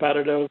 again,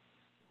 competitive,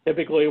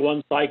 typically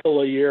one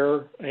cycle a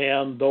year,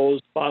 and those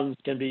funds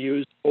can be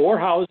used for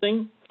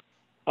housing,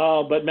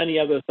 but many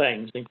other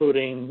things,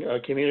 including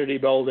community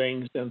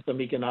buildings and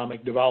some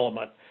economic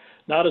development.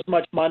 Not as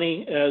much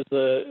money as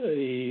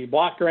the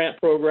block grant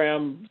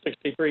program,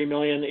 $63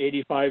 million,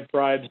 85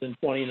 tribes in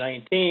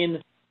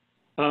 2019.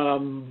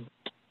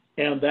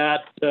 And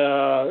that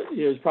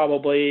is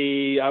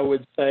probably, I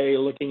would say,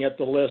 looking at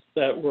the list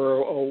that were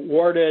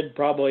awarded,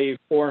 probably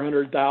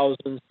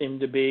 $400,000 seemed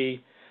to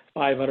be,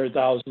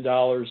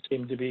 $500,000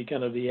 seemed to be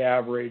kind of the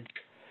average,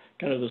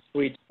 kind of the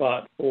sweet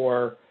spot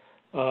for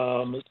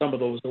some of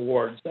those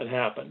awards that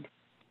happened.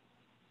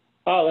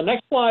 The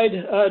next slide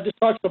just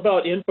talks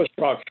about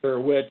infrastructure,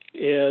 which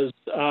is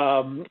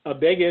a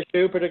big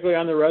issue, particularly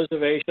on the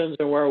reservations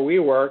and where we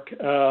work,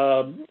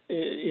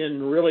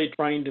 in really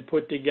trying to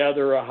put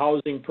together a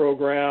housing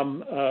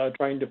program,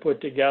 trying to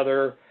put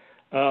together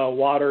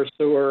water,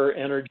 sewer,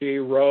 energy,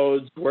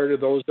 roads. Where do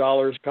those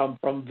dollars come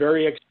from?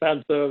 Very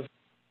expensive.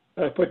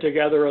 Put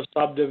together a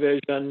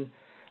subdivision.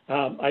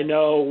 I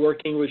know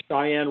working with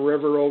Cheyenne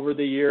River over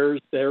the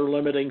years, their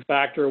limiting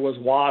factor was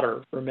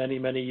water for many,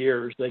 many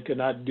years. They could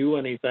not do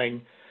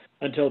anything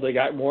until they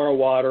got more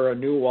water, a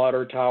new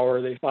water tower.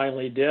 They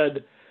finally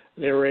did.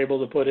 They were able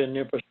to put in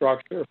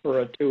infrastructure for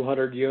a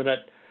 200-unit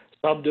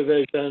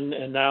subdivision,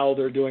 and now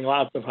they're doing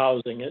lots of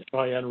housing at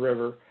Cheyenne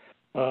River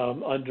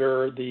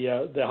under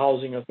the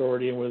Housing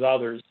Authority and with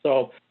others.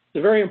 So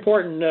they're very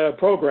important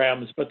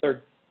programs, but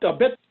they're a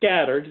bit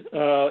scattered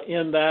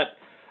in that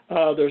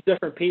there's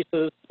different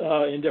pieces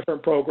in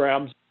different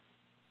programs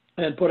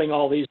and putting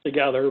all these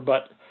together,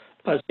 but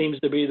it seems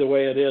to be the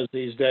way it is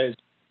these days.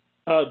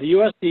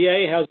 The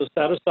USDA has a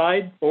set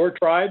aside for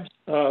tribes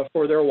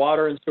for their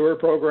water and sewer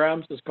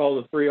programs. It's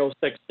called the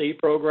 306C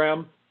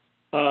program.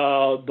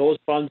 Those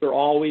funds are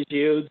always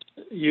used,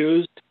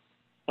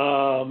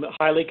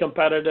 highly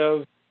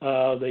competitive.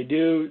 They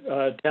do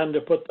tend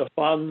to put the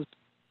funds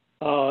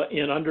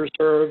in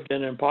underserved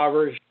and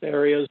impoverished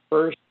areas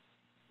first.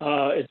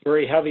 It's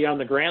very heavy on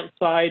the grant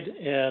side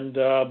and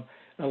a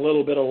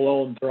little bit of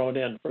loan thrown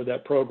in for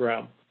that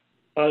program.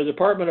 The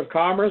Department of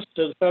Commerce,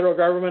 the federal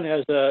government,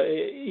 has a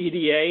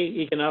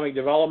EDA, Economic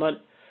Development,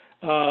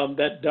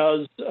 that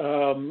does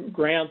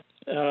grants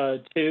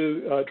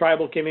to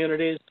tribal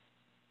communities.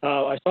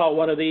 I saw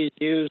one of these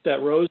used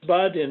at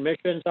Rosebud in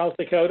Mission, South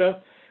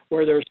Dakota,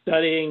 where they're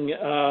studying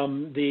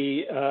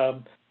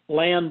the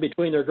land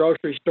between their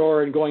grocery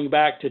store and going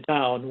back to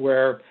town,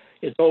 where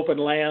it's open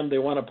land. They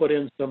want to put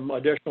in some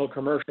additional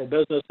commercial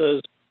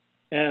businesses,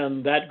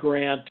 and that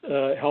grant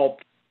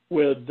helped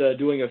with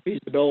doing a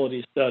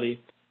feasibility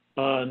study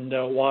on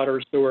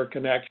water, sewer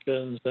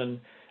connections, and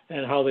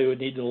and how they would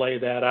need to lay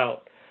that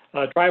out.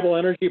 Tribal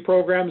energy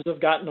programs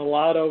have gotten a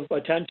lot of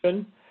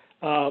attention,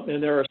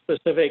 and there are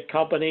specific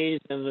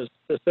companies and the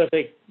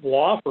specific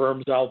law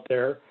firms out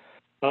there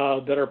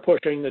that are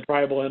pushing the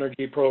tribal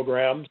energy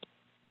programs.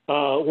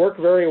 Work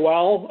very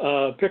well.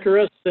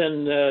 Picaris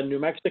in New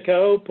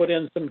Mexico put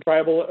in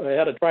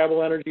had a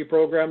tribal energy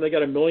program. They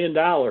got $1 million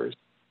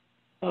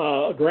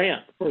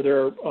grant for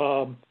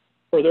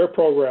their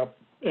program.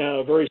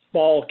 A very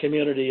small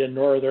community in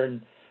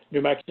northern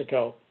New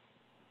Mexico.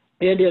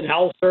 Indian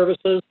Health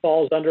Services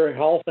falls under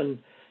Health and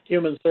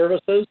Human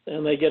Services,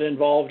 and they get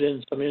involved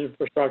in some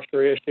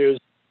infrastructure issues,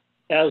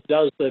 as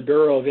does the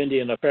Bureau of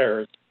Indian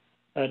Affairs,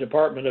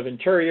 Department of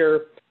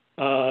Interior.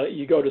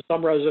 You go to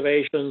some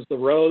reservations, the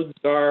roads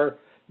are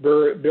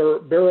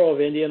Bureau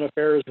of Indian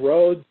Affairs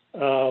roads,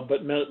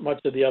 but much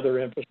of the other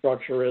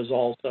infrastructure is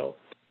also.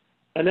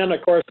 And then,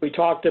 of course, we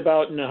talked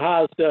about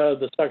NAHASDA,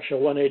 the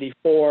Section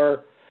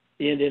 184,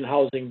 the Indian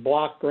Housing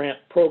Block Grant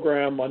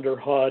Program under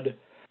HUD.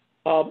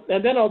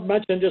 And then I'll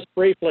mention just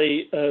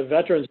briefly,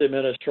 Veterans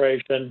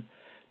Administration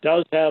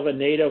does have a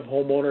Native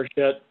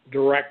Homeownership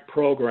Direct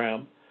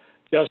Program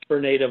just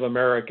for Native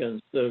Americans.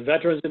 The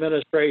Veterans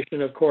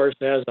Administration, of course,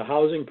 has a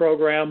housing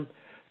program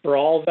for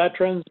all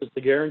veterans. It's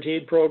a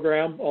guaranteed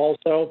program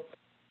also.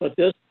 But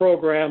this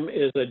program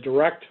is a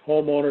direct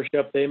home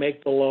ownership. They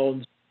make the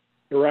loans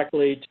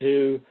directly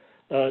to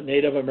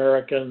Native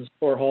Americans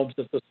for homes.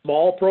 It's a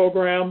small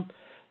program.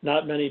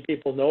 Not many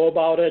people know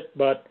about it,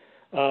 but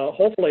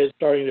hopefully it's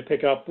starting to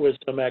pick up with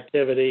some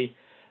activity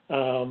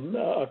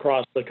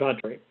across the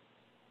country.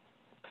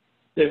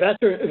 The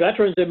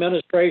Veterans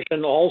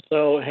Administration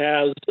also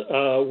has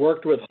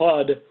worked with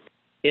HUD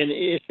in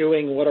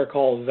issuing what are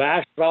called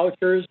VASH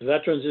vouchers,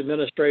 Veterans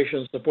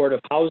Administration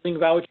Supportive Housing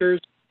Vouchers.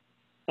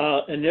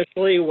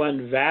 Initially,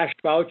 when VASH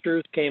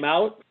vouchers came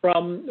out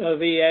from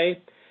VA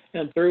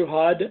and through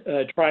HUD,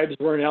 tribes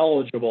weren't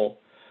eligible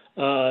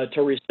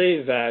to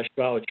receive VASH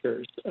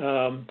vouchers.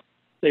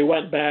 They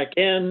went back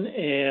in,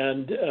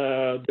 and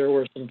there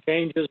were some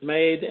changes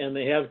made, and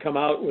they have come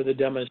out with a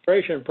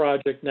demonstration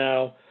project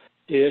now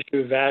to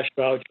issue VASH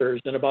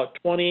vouchers. And about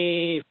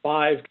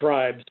 25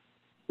 tribes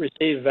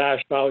received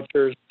VASH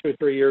vouchers 2 or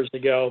 3 years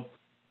ago.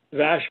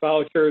 VASH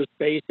vouchers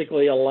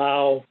basically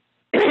allow,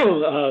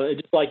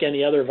 just like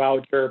any other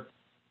voucher,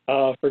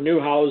 for new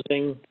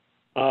housing,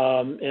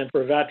 and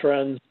for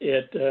veterans,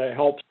 it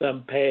helps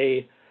them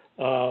pay.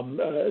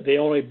 They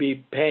only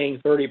be paying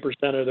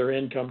 30% of their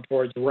income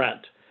towards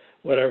rent,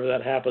 whatever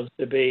that happens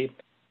to be.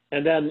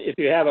 And then if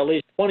you have at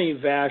least 20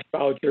 VASH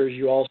vouchers,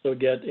 you also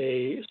get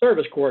a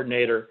service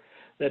coordinator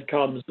that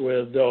comes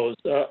with those.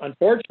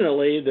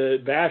 Unfortunately, the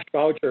VASH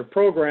voucher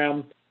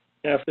program,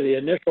 after the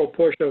initial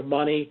push of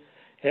money,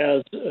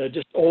 has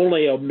just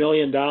only $1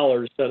 million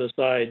set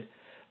aside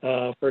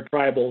for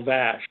tribal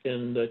VASH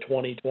in the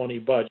 2020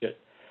 budget.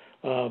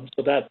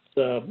 So that's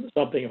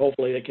something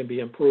hopefully that can be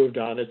improved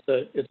on.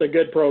 It's a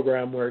good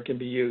program where it can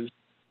be used.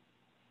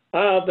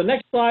 The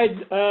next slide,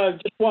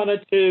 just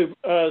wanted to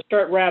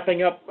start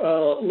wrapping up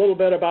a little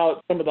bit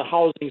about some of the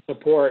housing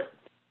support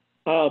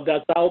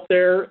that's out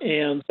there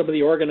and some of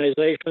the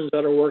organizations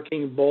that are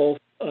working both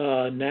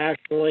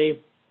nationally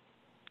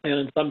and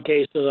in some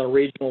cases on a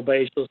regional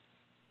basis.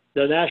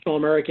 The National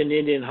American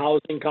Indian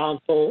Housing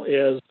Council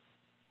is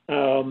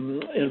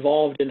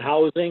involved in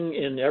housing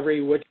in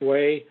every which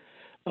way.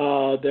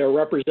 They're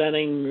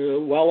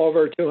representing well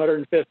over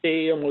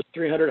 250, almost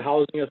 300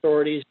 housing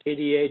authorities,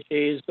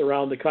 TDHEs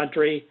around the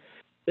country.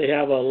 They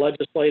have a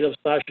legislative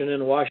session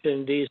in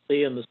Washington,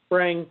 D.C. in the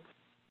spring.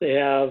 They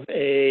have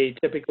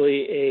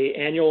typically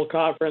an annual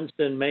conference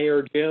in May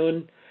or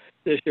June.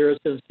 This year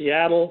it's in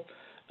Seattle.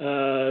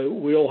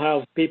 We'll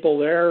have people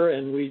there,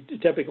 and we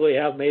typically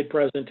have made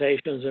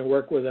presentations and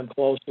work with them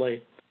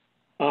closely.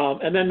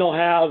 And then they'll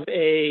have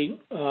a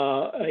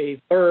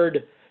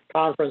third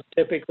conference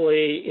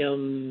typically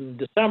in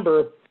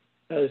December.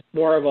 It's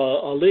more of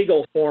a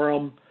legal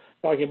forum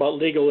talking about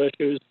legal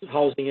issues,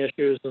 housing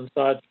issues and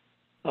such,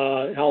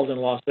 held in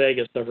Las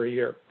Vegas every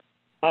year.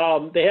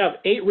 They have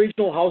 8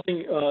 regional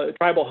housing,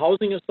 tribal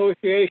housing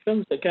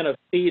associations that kind of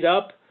feed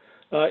up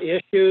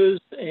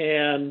issues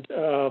and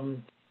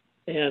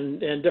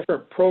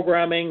different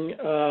programming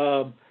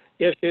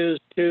issues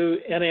to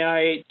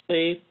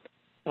NAIHC,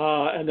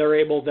 and they're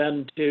able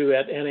then to,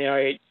 at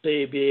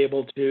NAIHC, be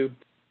able to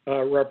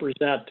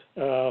represent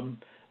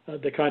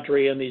the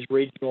country in these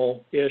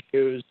regional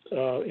issues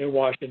in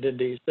Washington,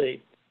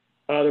 D.C.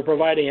 They're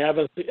providing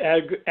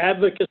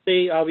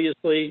advocacy,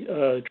 obviously,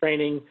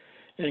 training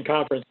and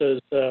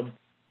conferences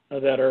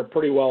that are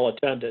pretty well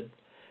attended.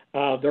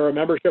 They're a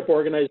membership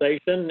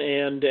organization,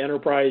 and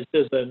Enterprise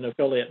is an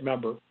affiliate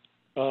member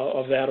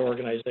of that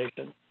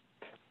organization.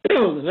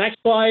 The next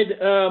slide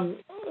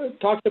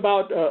talks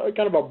about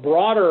kind of a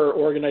broader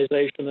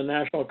organization, the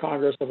National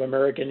Congress of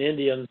American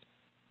Indians.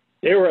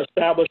 They were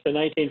established in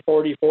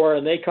 1944,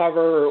 and they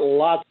cover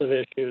lots of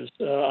issues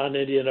on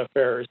Indian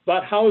affairs.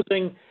 But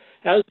housing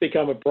has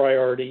become a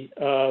priority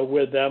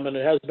with them, and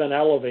it has been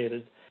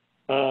elevated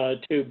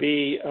to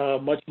be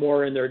much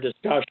more in their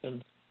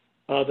discussions.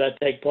 that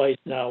take place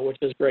now, which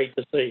is great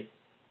to see.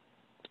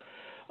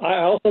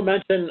 I also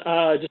mentioned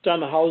just on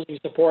the housing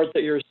support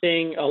that you're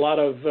seeing a lot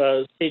of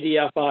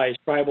CDFIs,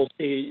 tribal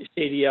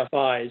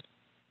CDFIs,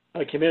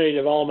 community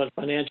development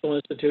financial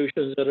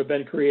institutions that have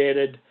been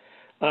created.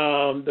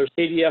 There's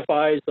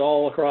CDFIs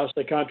all across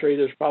the country.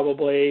 There's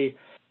probably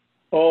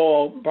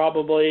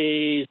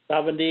 70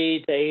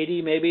 to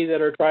 80 maybe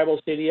that are tribal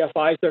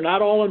CDFIs. They're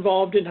not all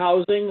involved in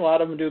housing. A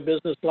lot of them do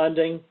business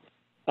lending,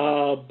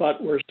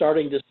 but we're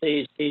starting to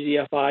see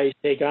CDFIs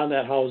take on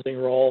that housing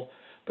role,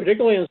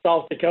 particularly in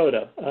South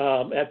Dakota.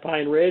 At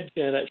Pine Ridge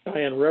and at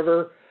Cheyenne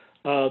River,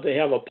 they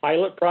have a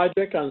pilot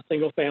project on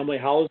single-family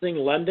housing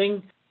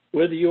lending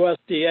with the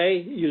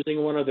USDA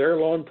using one of their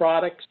loan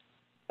products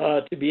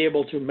to be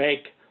able to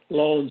make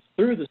loans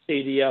through the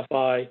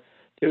CDFI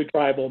to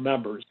tribal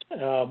members.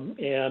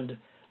 And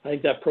I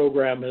think that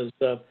program has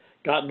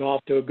gotten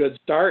off to a good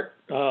start.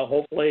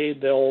 Hopefully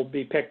they'll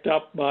be picked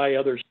up by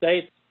other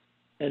states,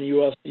 and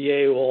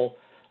USDA will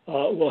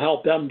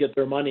help them get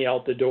their money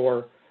out the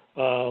door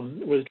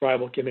with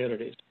tribal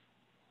communities.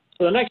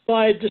 So the next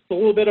slide, just a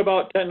little bit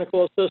about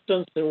technical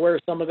assistance and where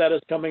some of that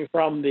is coming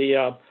from.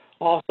 The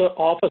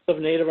Office of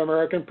Native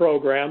American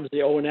Programs, the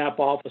ONAP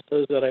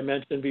offices that I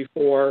mentioned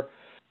before,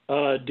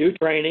 do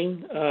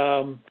training,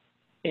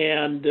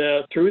 and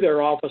through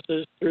their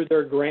offices, through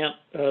their grant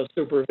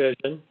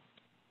supervision.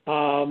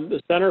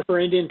 The Center for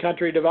Indian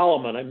Country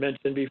Development, I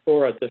mentioned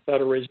before at the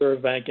Federal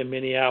Reserve Bank in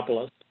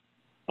Minneapolis,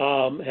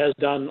 has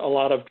done a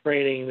lot of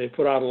training. They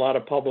put out a lot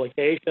of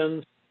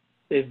publications.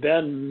 They've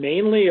been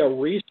mainly a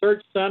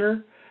research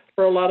center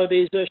for a lot of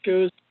these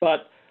issues,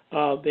 but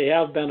they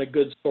have been a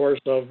good source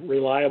of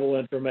reliable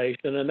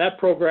information, and that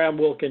program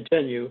will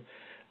continue.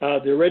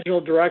 The original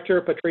director,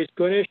 Patrice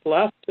Kunish,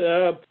 left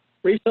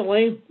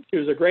recently. She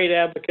was a great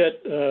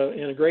advocate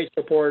and a great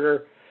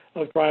supporter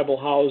of tribal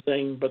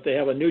housing, but they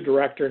have a new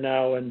director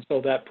now, and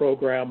so that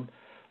program,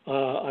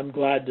 I'm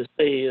glad to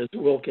see,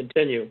 will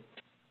continue.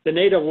 The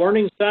Native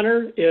Learning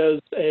Center is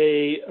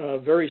a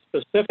very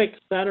specific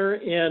center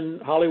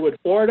in Hollywood,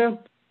 Florida.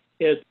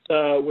 It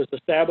was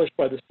established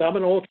by the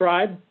Seminole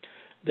tribe.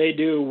 They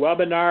do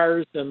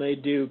webinars and they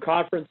do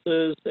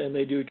conferences and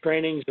they do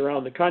trainings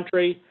around the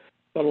country,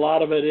 but a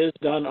lot of it is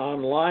done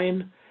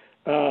online.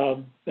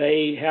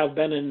 They have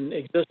been in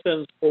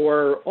existence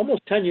for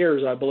almost 10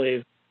 years, I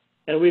believe,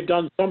 and we've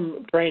done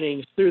some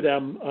trainings through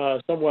them,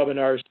 some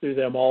webinars through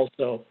them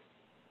also.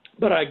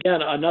 But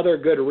again, another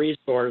good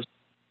resource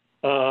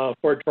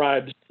for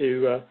tribes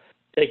to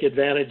take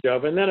advantage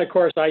of. And then, of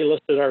course, I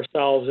listed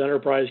ourselves,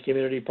 Enterprise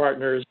Community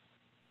Partners,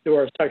 through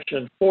our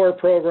Section 4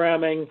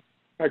 programming,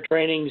 our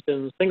trainings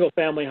in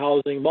single-family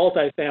housing,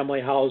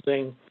 multifamily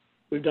housing.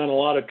 We've done a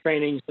lot of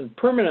trainings in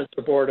permanent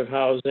supportive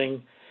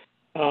housing,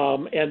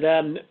 and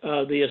then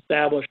the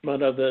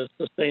establishment of the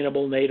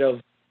Sustainable Native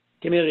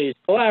Communities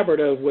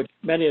Collaborative, which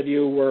many of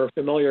you were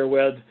familiar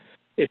with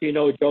if you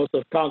know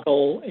Joseph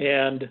Kunkel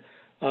and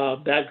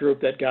that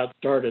group that got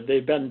started.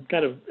 They've been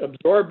kind of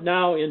absorbed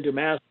now into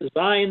mass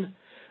design,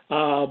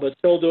 but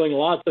still doing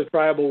lots of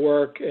tribal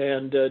work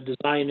and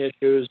design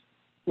issues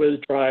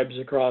with tribes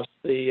across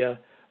the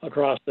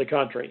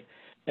country,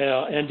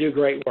 and do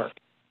great work.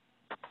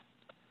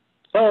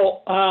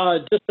 So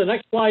just the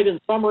next slide in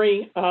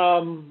summary,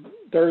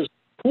 there's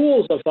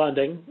pools of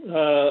funding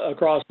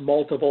across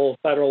multiple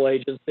federal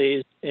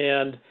agencies,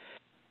 and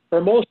for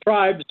most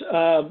tribes,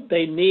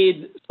 they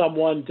need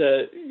someone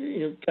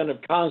to kind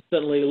of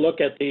constantly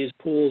look at these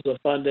pools of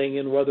funding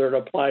and whether it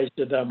applies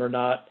to them or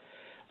not.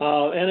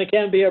 And it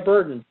can be a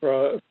burden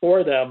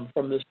for them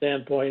from the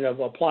standpoint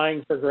of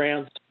applying for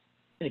grants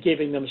and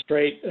keeping them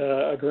straight.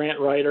 A grant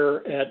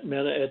writer at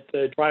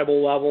the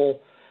tribal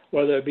level,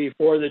 whether it be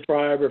for the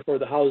tribe or for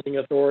the housing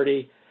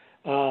authority,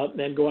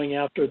 and going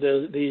after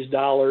these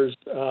dollars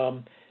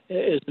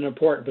is an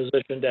important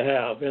position to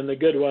have. And the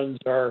good ones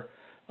are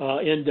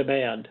in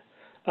demand.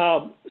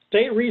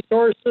 State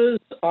resources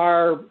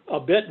are a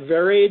bit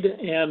varied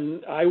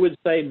and I would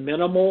say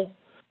minimal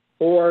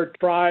for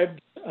tribes.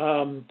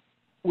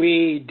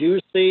 We do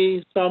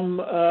see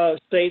some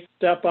states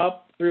step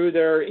up through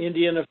their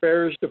Indian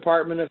Affairs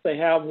Department if they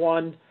have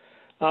one,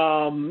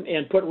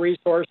 and put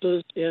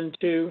resources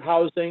into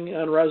housing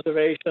and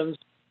reservations.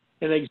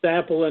 An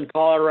example in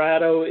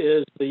Colorado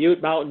is the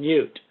Ute Mountain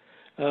Ute,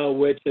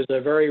 which is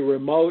a very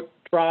remote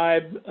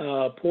tribe,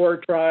 poor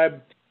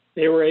tribe.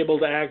 They were able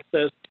to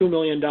access $2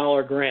 million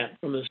grant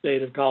from the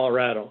state of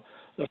Colorado.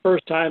 The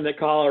first time that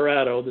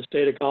the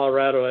state of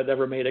Colorado had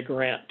ever made a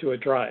grant to a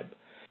tribe.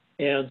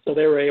 And so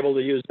they were able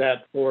to use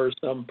that for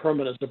some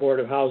permanent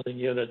supportive housing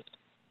units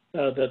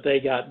that they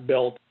got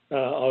built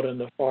out in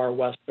the far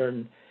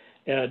western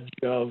edge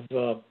of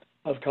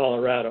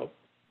Colorado.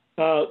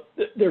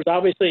 There's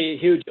obviously a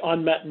huge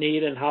unmet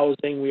need in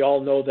housing. We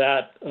all know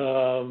that.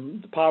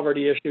 The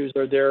poverty issues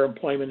are there,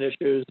 employment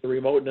issues, the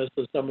remoteness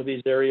of some of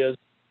these areas.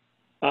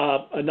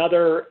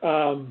 Another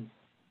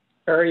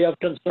area of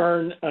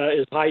concern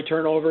is high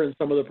turnover in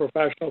some of the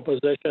professional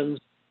positions.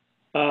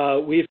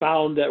 We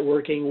found that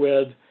working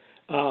with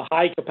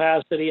high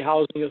capacity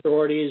housing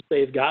authorities,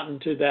 they've gotten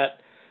to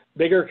that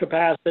bigger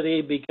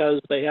capacity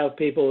because they have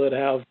people that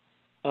have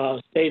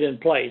stayed in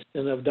place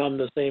and have done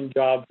the same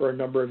job for a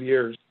number of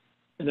years.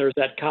 And there's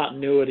that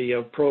continuity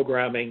of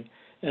programming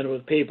and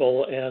with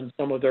people and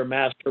some of their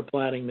master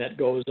planning that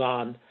goes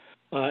on,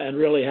 and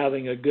really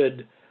having a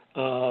good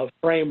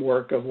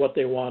framework of what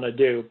they want to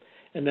do.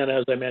 And then,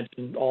 as I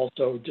mentioned,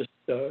 also just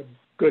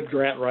good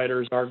grant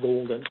writers are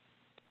golden.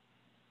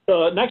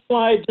 So next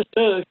slide, just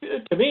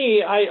to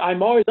me,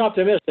 I'm always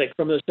optimistic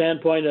from the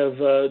standpoint of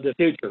the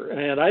future.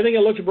 And I think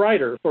it looks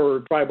brighter for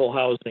tribal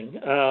housing.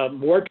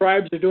 More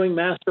tribes are doing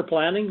master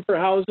planning for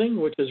housing,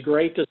 which is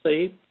great to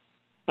see.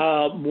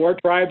 More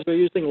tribes are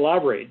using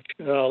leverage,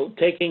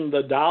 taking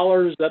the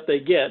dollars that they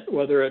get,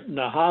 whether it's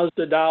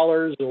NAHASDA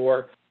dollars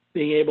or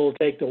being able to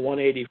take the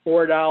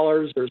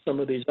 $184 or some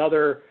of these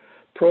other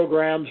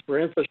programs for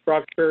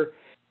infrastructure,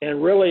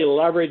 and really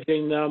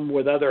leveraging them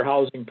with other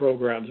housing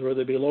programs,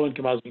 whether it be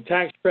low-income housing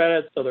tax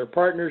credits, other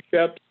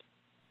partnerships,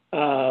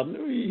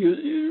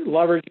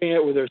 leveraging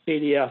it with their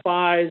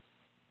CDFIs.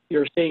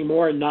 You're seeing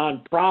more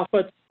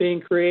nonprofits being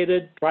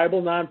created,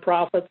 tribal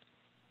nonprofits,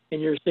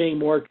 and you're seeing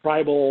more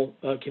tribal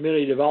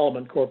community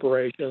development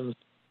corporations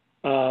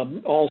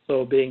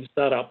also being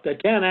set up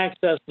that can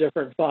access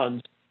different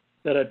funds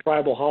that a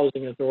tribal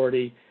housing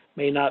authority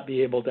may not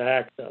be able to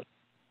access.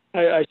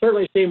 I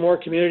certainly see more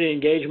community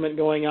engagement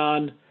going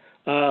on.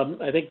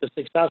 I think the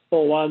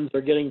successful ones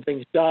are getting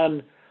things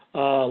done,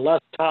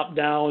 less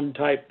top-down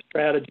type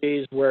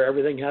strategies where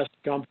everything has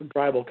to come from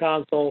tribal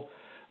council.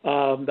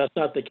 That's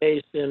not the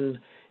case in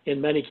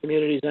many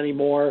communities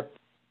anymore.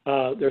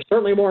 There's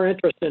certainly more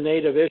interest in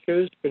Native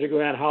issues,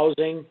 particularly on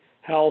housing,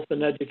 health,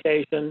 and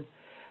education.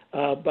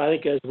 But I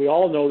think, as we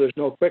all know, there's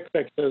no quick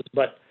fixes,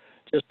 but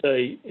just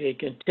a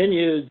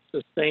continued,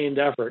 sustained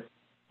effort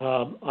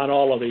on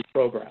all of these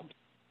programs.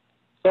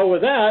 So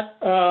with that,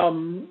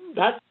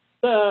 that's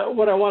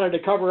what I wanted to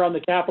cover on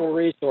the capital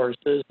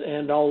resources,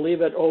 and I'll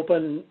leave it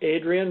open,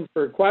 Adrian,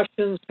 for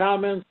questions,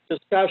 comments,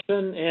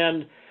 discussion.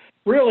 And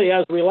really,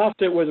 as we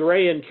left it with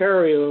Ray and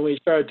Carrie when we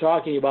started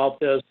talking about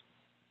this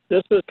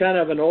was kind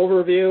of an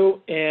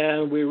overview,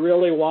 and we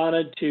really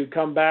wanted to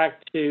come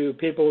back to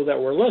people that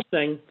were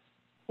listening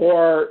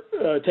or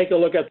take a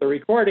look at the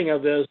recording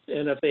of this,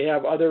 and if they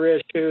have other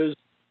issues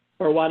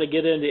or want to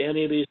get into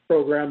any of these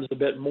programs a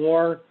bit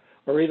more,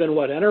 or even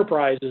what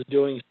Enterprise is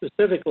doing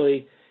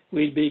specifically,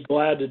 we'd be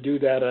glad to do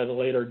that at a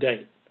later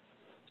date.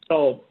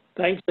 So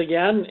thanks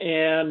again,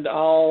 and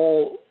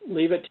I'll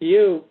leave it to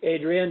you,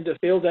 Adrian, to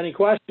field any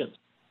questions.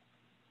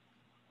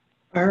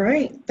 All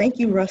right, thank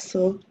you,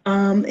 Russell.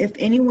 If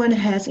anyone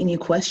has any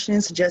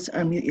questions, just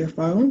unmute your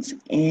phones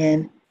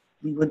and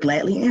we would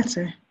gladly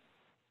answer.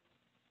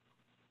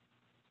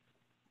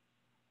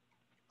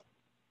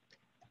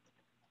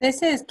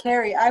 This is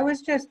Carrie. I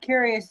was just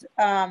curious.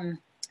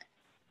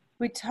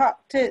 We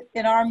talked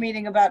in our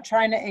meeting about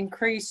trying to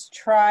increase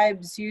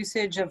tribes'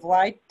 usage of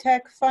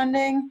LIHTC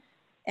funding,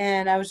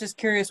 and I was just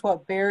curious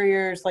what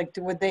barriers, like,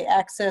 would they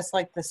access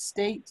like the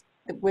state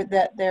with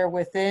that they're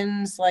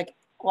within, like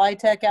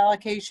LIHTC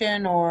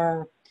allocation,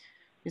 or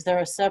is there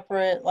a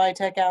separate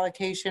LIHTC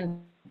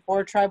allocation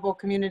for tribal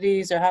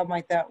communities, or how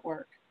might that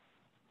work?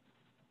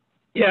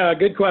 Yeah,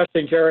 good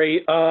question,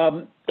 Carrie.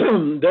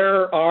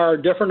 There are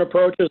different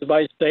approaches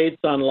by states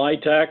on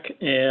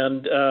LIHTC,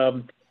 and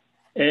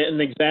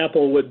an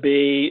example would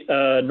be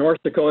North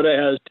Dakota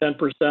has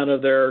 10%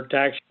 of their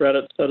tax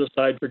credits set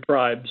aside for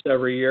tribes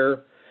every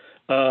year.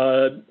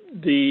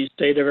 The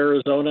state of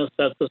Arizona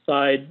sets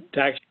aside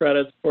tax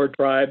credits for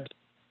tribes,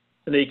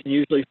 and they can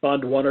usually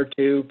fund 1 or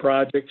 2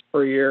 projects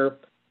per year.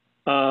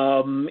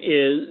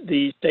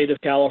 The state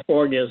of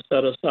California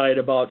set aside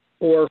about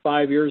 4 or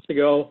 5 years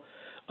ago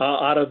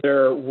out of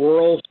their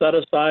rural set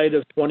aside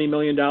of $20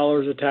 million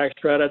of tax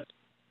credits,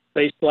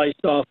 they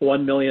sliced off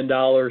 $1 million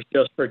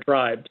just for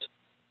tribes.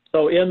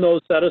 So in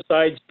those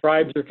set-asides,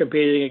 tribes are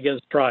competing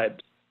against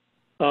tribes,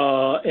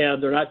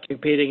 and they're not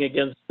competing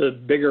against the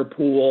bigger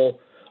pool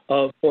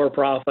of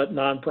for-profit,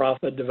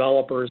 nonprofit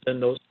developers in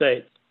those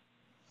states.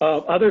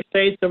 Other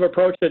states have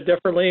approached it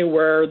differently,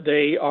 where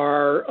they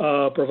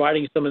are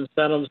providing some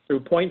incentives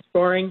through point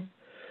scoring,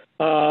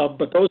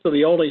 but those are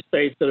the only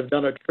states that have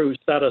done a true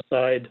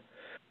set-aside.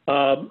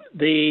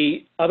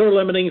 The other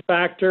limiting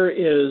factor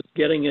is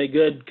getting a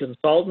good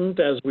consultant.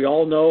 As we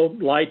all know,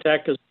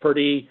 LIHTC is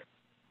pretty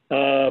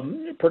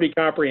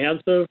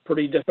comprehensive,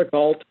 pretty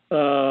difficult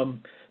to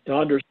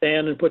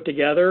understand and put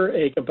together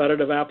a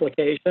competitive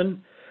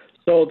application.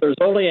 So there's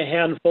only a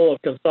handful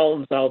of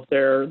consultants out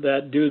there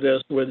that do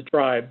this with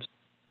tribes.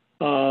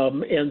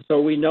 And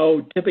so we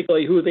know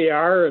typically who they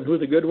are and who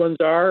the good ones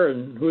are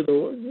and who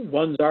the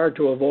ones are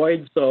to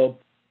avoid. So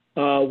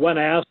when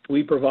asked,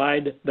 we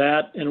provide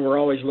that, and we're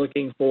always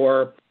looking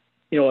for,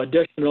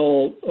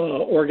 additional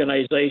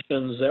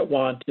organizations that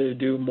want to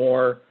do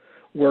more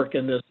work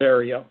in this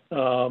area.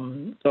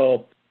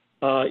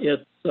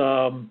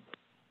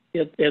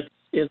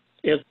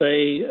 It's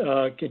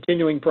a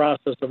continuing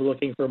process of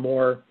looking for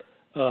more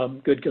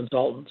good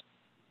consultants.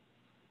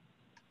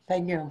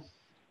 Thank you.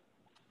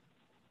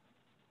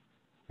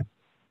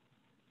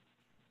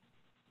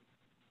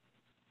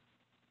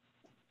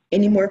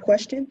 Any more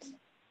questions?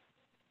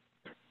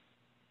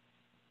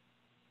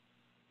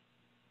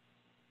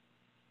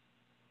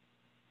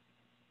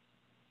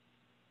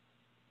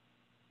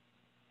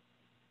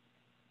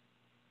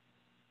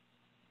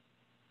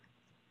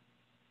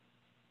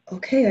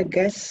 Okay, I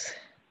guess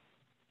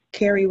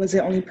Carrie was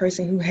the only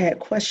person who had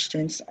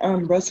questions.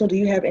 Russell, do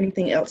you have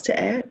anything else to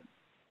add?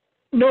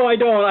 No, I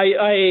don't.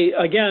 I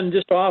again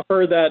just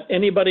offer that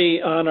anybody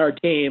on our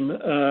team,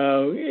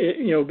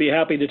 be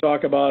happy to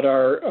talk about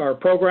our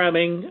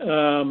programming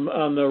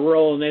on the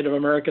Rural Native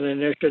American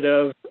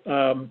Initiative.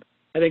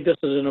 I think this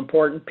is an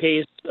important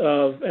piece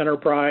of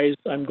Enterprise.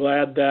 I'm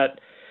glad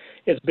that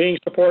it's being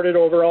supported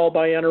overall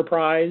by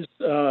Enterprise.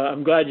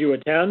 I'm glad you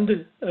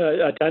attended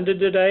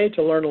today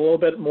to learn a little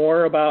bit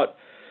more about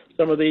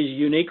some of these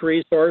unique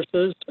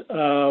resources.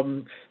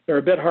 They're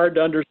a bit hard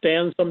to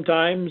understand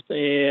sometimes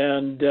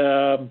and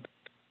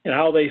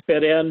how they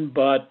fit in,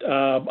 but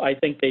I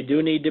think they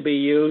do need to be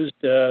used.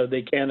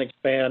 They can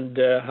expand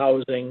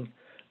housing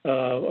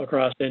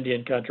across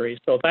Indian country.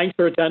 So thanks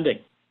for attending.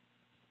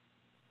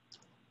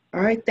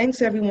 All right,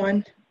 thanks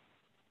everyone.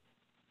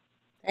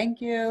 Thank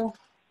you.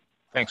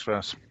 Thanks,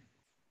 Russ.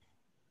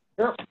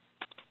 Sure.